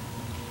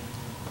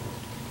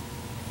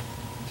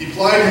 He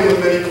plied him with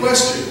many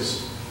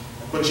questions,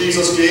 but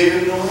Jesus gave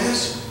him no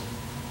answer.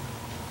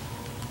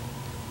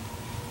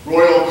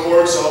 Royal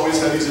courts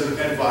always had these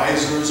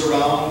advisors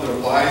around, the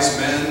wise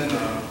men,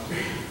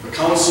 the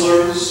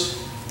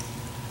counselors.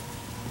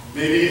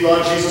 Maybe he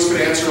thought Jesus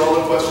could answer all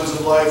the questions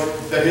of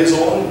life that his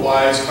own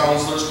wise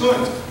counselors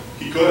couldn't.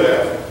 He could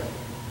have.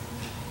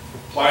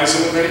 Plies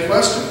him with many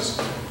questions.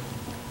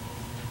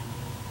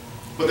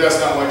 But that's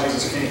not why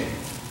Jesus came.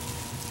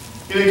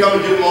 He didn't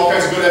come to give him all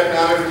kinds of good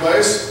economic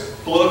advice,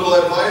 political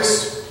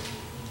advice.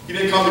 He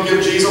didn't come to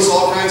give Jesus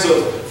all kinds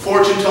of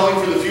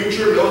fortune-telling for the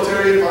future,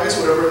 military advice,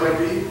 whatever it might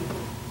be.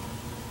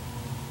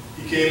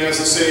 He came as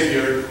a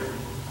Savior,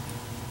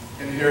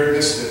 and Herod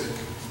missed it.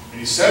 And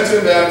he sent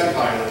him back to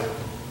Pilate.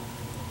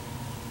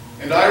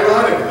 And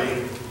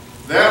ironically,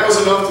 that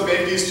was enough to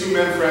make these two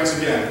men friends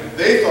again.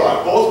 They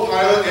thought, both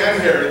Pilate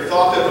and Herod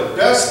thought that the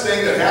best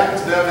thing that happened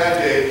to them that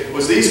day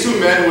was these two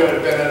men who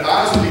had been at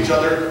odds with each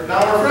other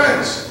now are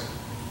friends.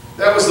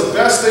 That was the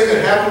best thing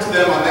that happened to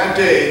them on that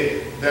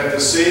day, that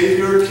the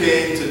Savior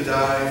came to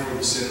die for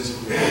the sins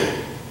of the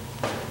world.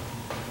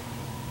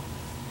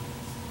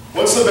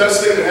 What's the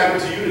best thing that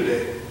happened to you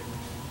today?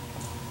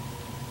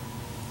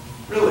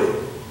 Really?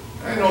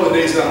 I know the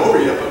day's not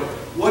over yet, but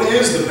what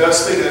is the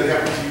best thing that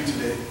happened to you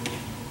today?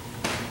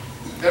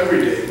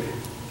 Every day.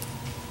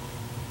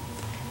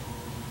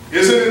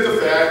 Isn't it the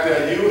fact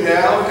that you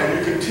have and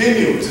you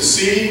continue to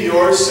see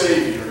your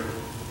Savior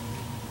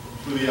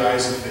through the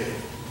eyes of faith?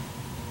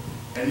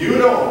 And you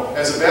know,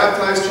 as a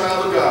baptized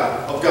child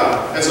of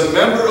God, as a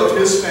member of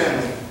His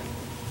family,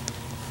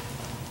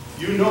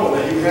 you know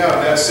that you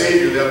have that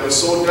Savior that was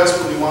so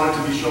desperately wanted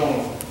to be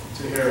shown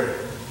to Herod.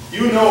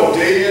 You know,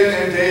 day in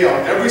and day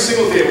out, every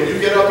single day when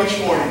you get up each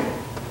morning,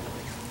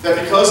 that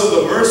because of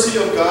the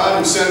mercy of God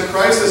who sent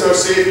Christ as our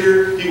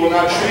Savior, He will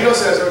not treat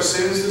us as our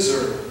sins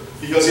deserve,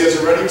 because He has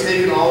already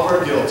taken all of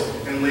our guilt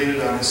and laid it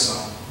on His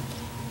Son.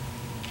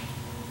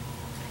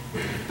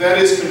 That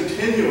is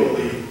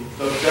continually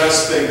the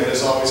best thing that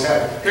has always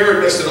happened.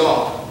 Herod missed it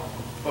all,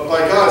 but by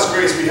God's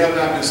grace we have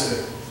not missed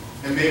it,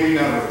 and may we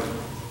never.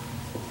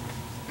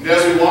 And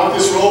as we walk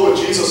this road with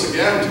Jesus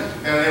again,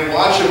 and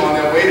watch Him on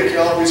that way to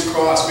Calvary's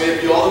cross, may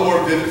it be all the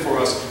more vivid for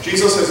us.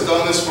 Jesus has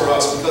done this for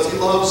us because He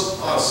loves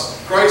us.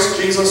 Christ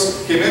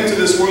Jesus came into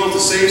this world to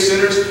save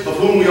sinners, of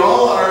whom we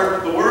all are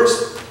the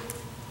worst,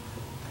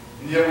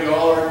 and yet we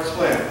all are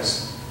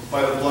cleansed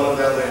by the blood of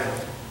that Lamb.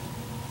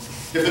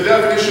 If the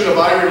definition of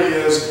irony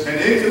is an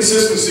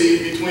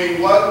inconsistency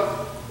between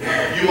what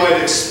you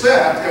might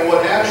expect and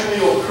what actually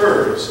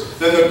occurs,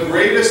 then the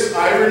greatest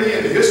irony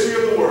in the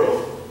history of the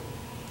world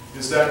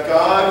is that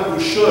God, who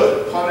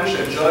should punish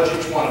and judge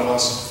each one of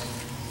us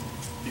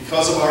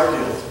because of our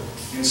guilt,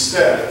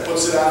 instead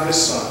puts it on his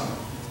Son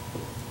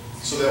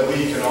so that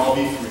we can all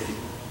be free.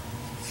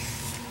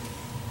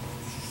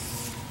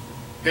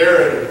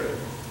 Herod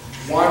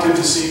wanted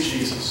to see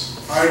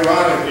Jesus,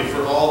 ironically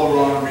for all the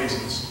wrong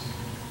reasons.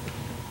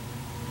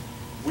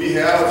 We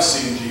have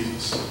seen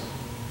Jesus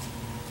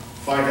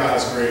by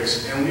God's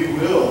grace, and we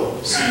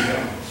will see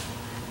him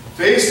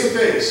face to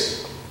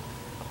face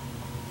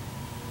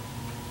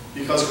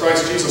because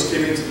Christ Jesus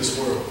came into this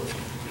world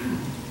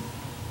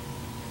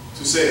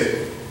to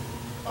save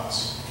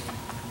us.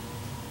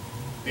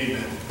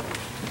 Amen.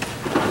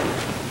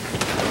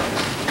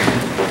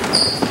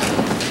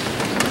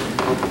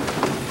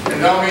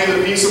 And now may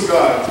the peace of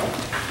God,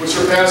 which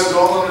surpasses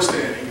all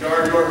understanding,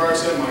 guard your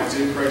hearts and minds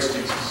in Christ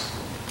Jesus.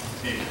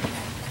 Amen.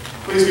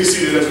 Please be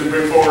seated as we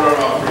bring forward our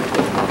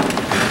offering.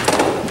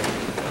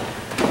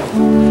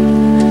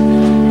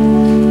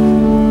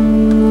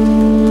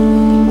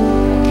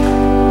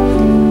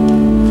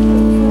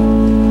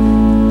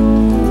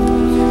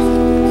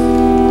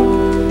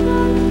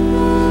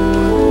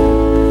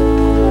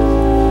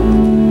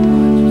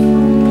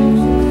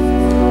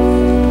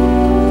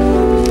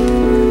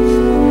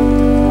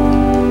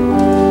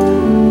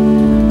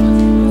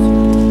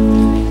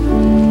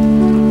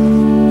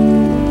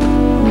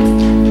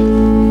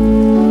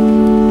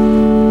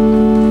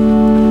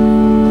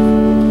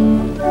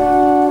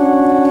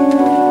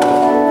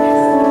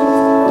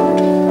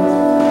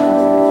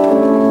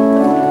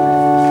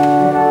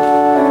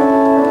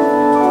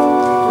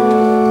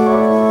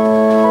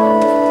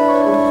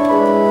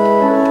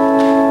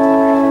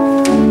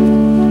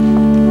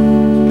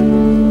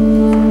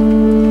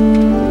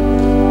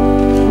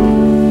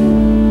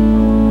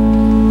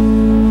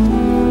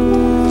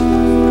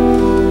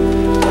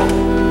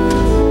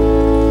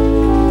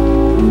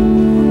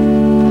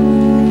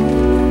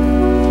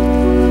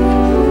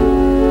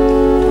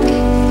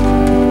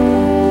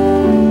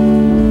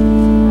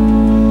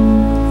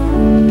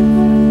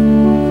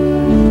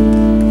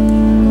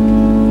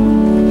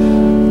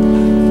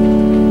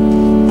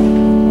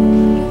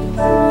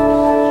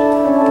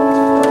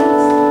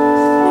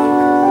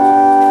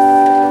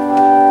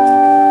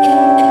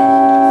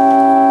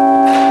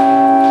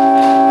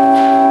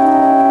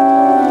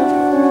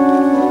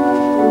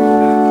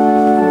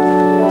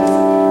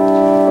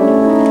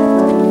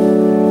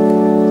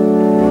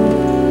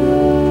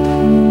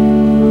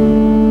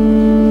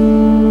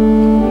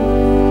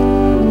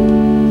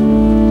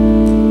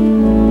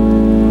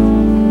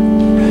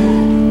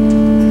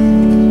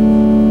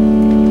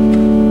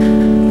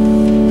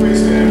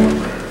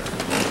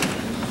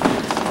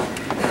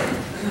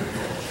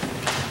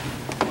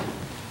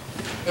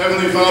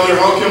 Heavenly Father,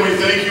 how can we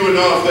thank you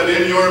enough that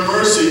in your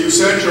mercy you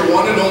sent your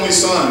one and only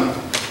Son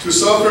to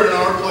suffer in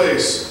our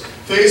place,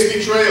 face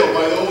betrayal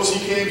by those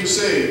he came to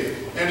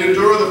save, and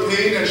endure the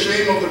pain and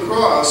shame of the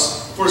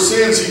cross for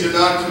sins he did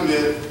not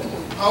commit.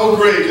 How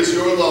great is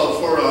your love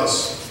for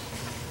us.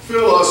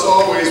 Fill us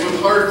always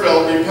with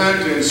heartfelt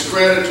repentance,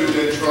 gratitude,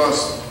 and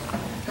trust.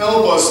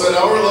 Help us that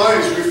our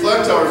lives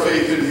reflect our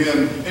faith in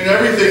him in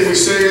everything we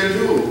say and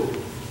do.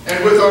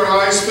 And with our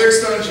eyes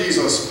fixed on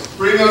Jesus,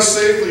 bring us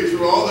safely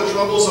through all the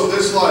troubles of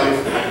this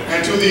life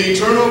and to the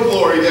eternal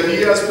glory that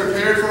he has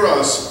prepared for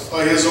us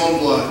by his own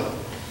blood.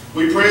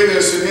 We pray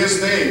this in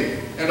his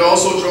name and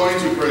also join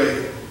to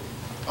pray.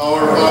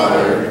 Our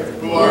Father,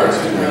 who art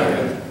in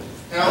heaven,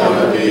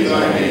 hallowed be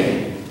thy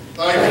name.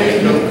 Thy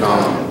kingdom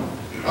come.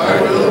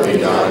 Thy will be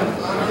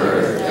done on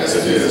earth as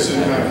it is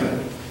in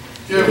heaven.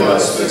 Give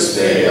us this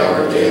day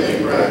our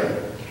daily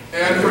bread,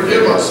 and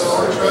forgive us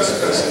our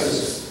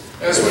trespasses,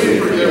 as we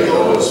forgive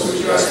those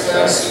who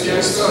trespass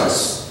against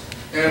us.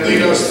 And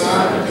lead us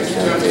not into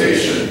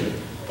temptation,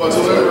 but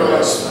deliver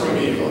us from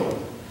evil.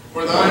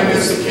 For thine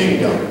is the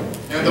kingdom,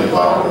 and the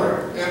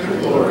power, and the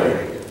glory,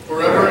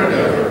 forever and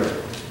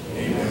ever.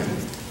 Amen.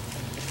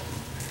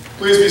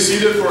 Please be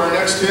seated for our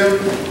next hymn,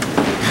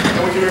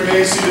 and we can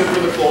remain seated for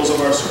the close of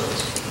our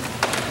service.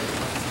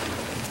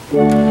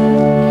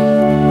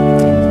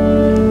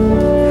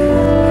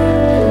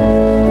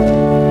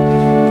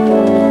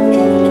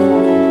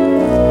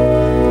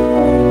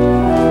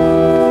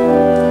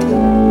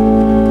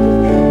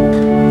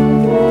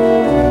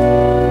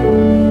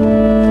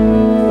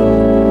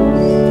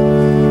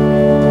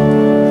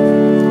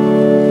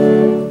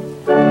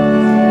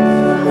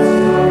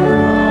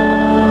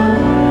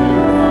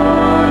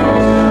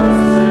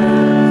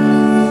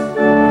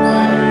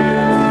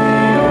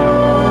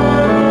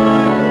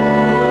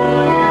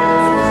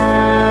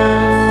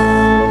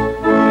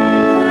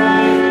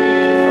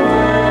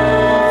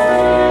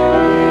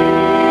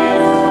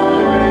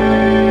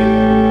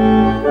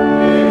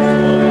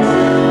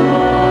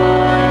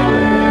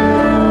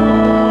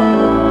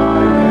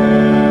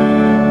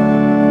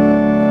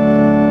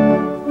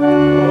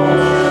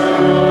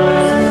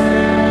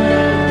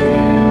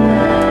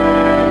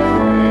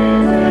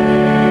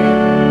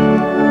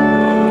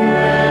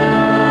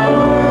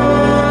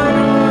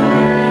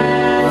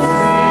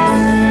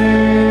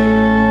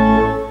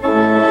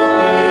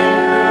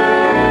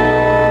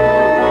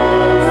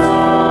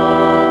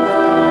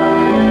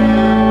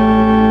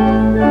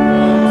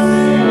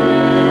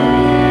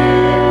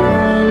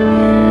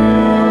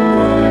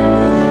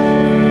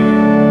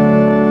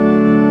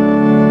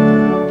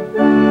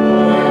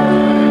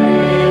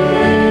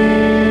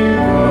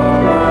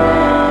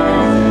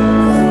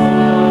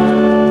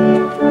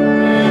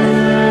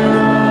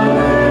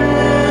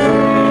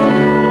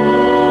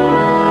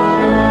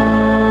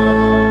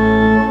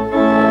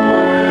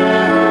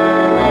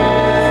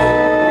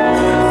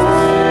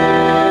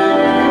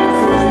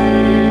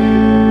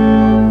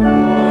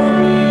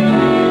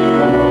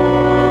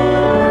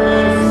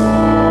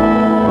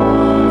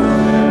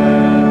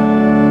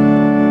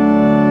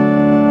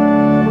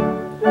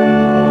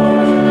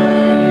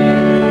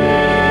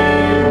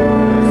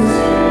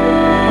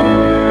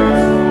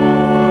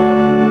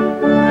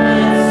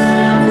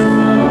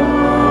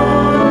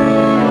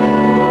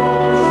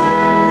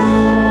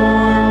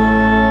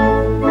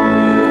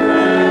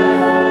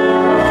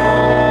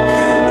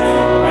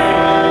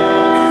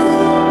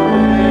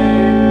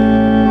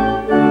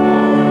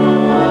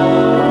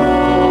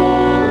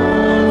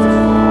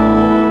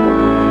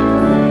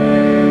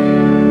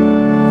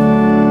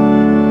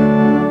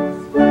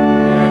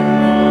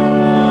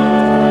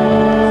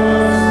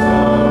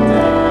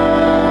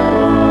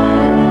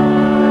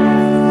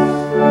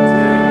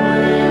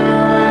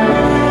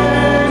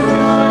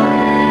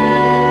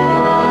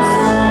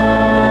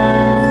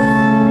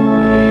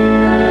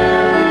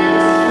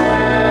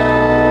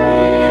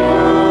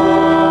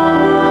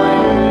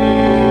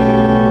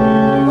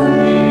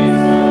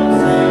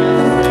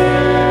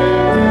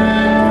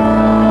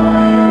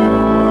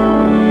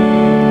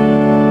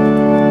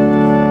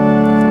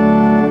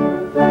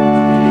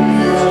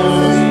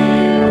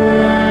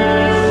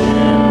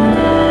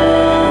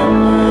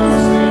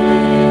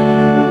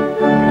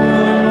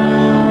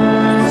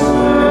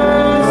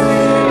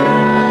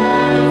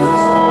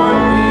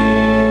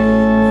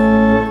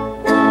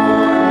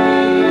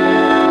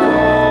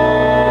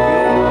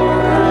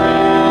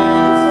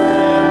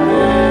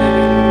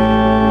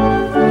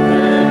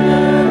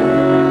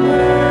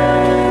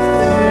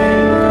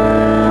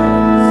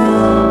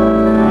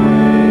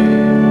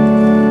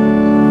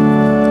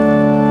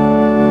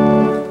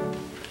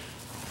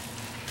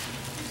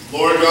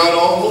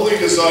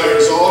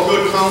 desires, all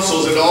good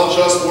counsels, and all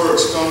just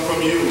works come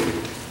from you.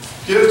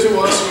 Give to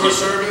us, your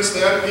servants,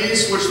 that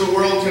peace which the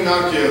world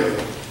cannot give,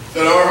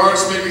 that our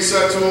hearts may be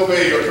set to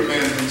obey your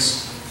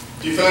commandments.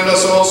 Defend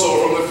us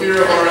also from the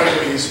fear of our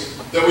enemies,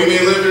 that we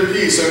may live in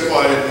peace and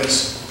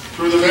quietness,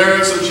 through the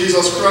merits of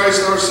Jesus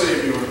Christ our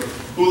Savior,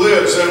 who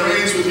lives and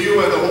reigns with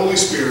you and the Holy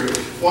Spirit,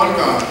 one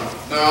God,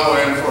 now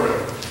and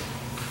forever.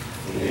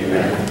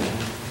 Amen.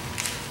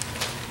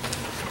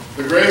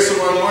 The grace of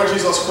our Lord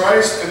Jesus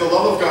Christ and the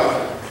love of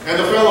God and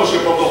the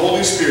fellowship of the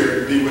Holy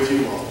Spirit be with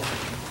you all.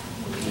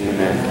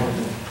 Amen.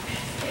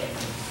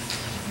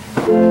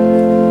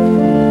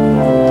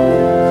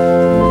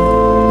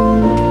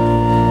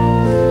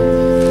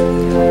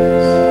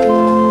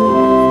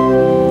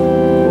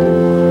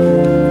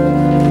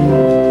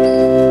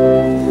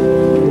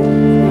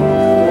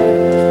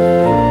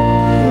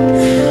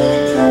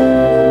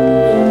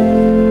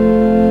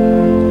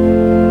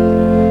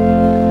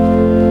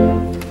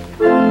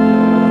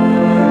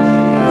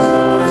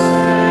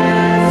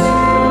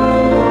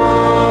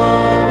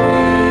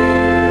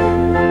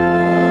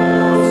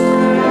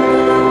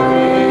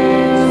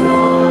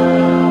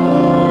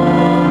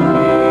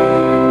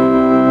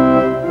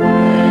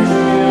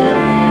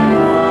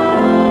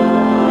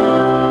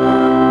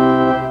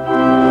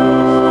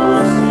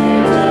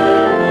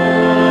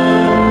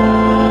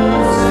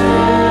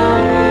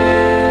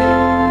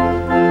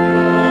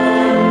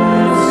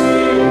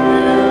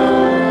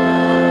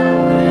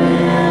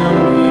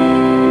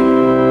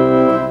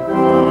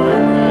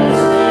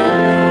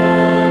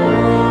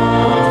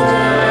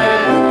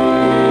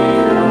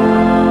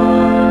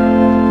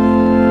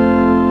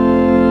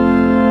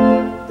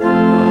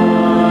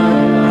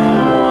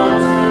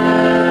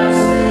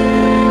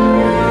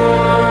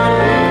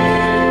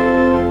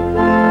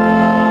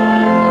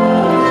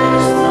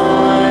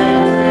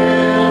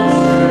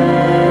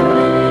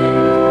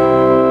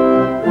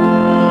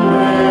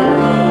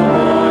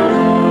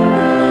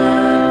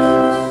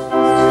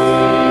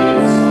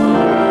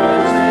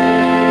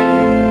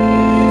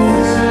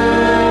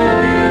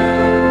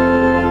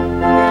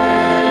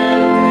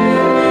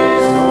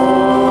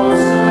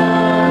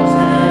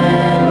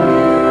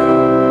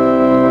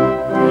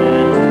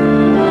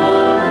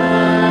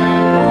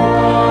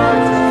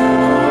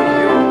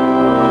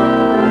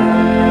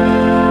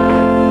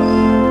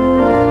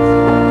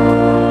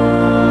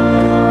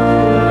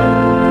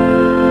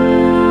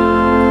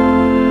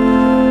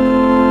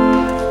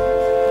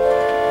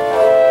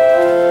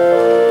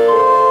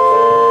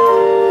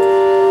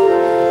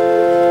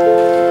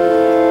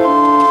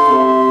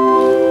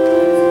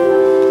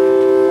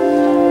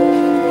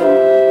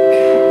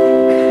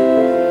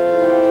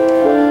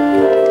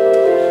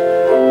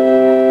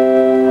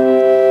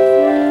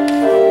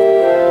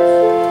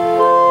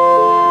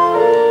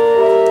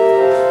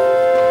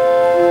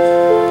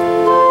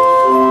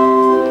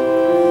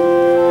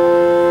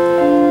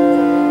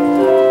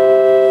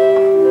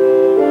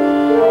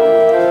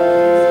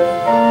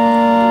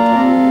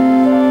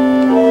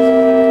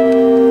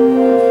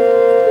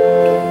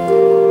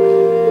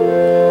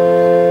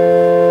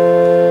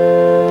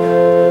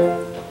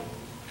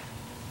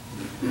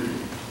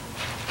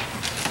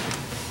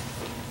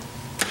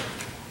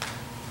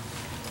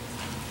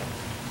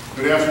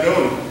 Good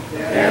afternoon.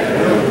 Good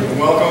afternoon. And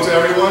welcome to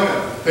everyone.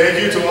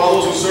 Thank you to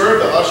all those who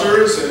served, the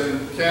ushers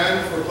and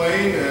Ken for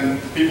playing,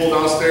 and people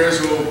downstairs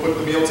who put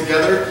the meal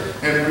together.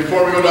 And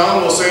before we go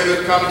down, we'll say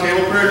the common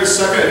table prayer just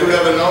a second. I do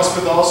have an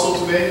announcement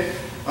also today.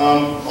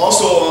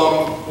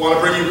 Want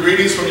to bring you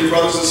greetings from your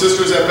brothers and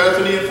sisters at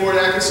Bethany in Fort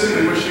Atkinson,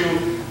 and wish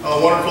you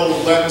a wonderful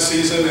Lenten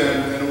season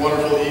and a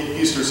wonderful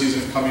Easter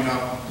season coming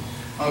up.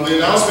 The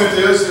announcement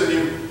is, and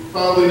you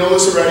probably know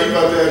this already,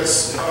 but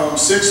that's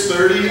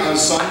 6:30 on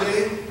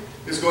Sunday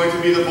is going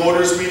to be the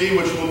voters meeting,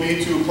 which will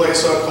be to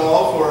place a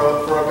call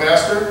for a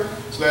pastor.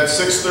 So that's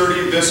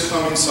 6:30 this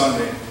coming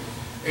Sunday.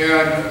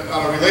 And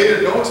on a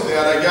related note to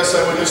that, I guess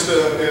I would just,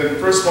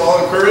 first of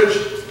all, encourage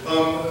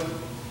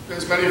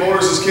as many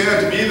voters as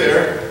can to be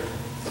there.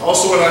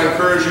 Also, would I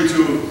encourage you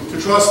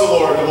to trust the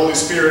Lord, the Holy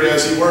Spirit,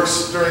 as He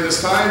works during this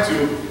time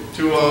to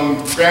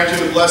grant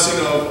you the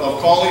blessing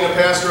of calling a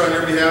pastor on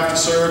your behalf to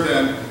serve,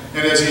 and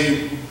as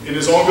He, in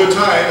His own good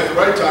time, at the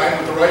right time,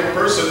 with the right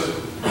person,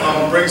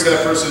 brings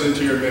that person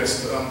into your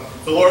midst.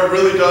 The Lord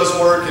really does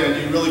work, and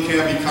you really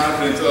can be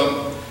confident.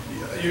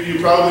 You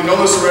probably know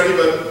this already,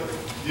 but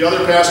the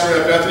other pastor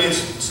at Bethany,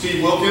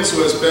 Steve Wilkins,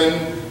 who has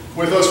been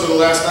with us for the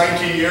last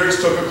 19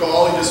 years, took a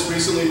call. He just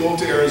recently moved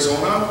to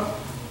Arizona,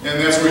 and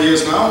that's where he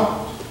is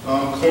now,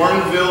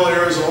 Helenville,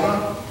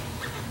 Arizona.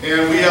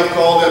 And we have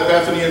called at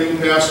Bethany a new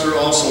pastor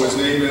also. His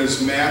name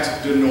is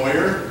Matt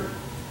DeNoyer.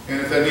 And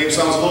if that name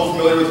sounds a little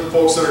familiar with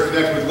folks that are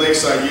connected with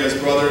Lakeside, he has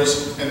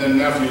brothers and then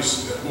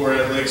nephews who are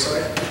at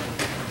Lakeside.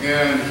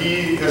 And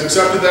he has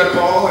accepted that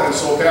call, and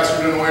so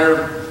Pastor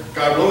DeNoyer,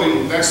 God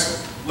willing,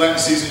 next Lenten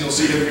season you'll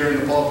see him here in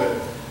the pulpit.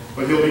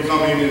 But he'll be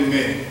coming in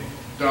May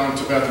down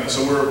to Bethany.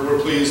 So we're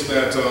pleased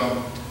that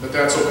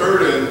that's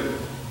occurred, and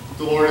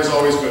the Lord is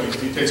always good.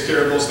 He takes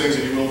care of those things,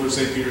 and He will for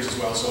St. Peter's as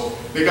well. So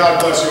may God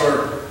bless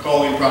your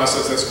calling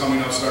process that's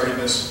coming up starting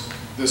this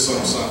this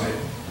Sunday.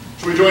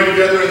 Shall we join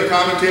together in the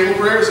common table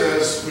prayers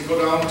as we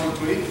go down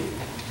to eat?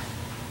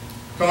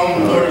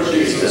 Come, Lord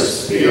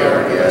Jesus, be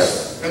our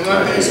guest, and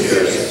let these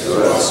gifts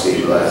to us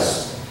be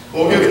blessed.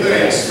 Oh, give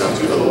thanks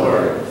unto the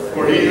Lord,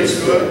 for he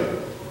is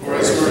good, for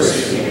his mercy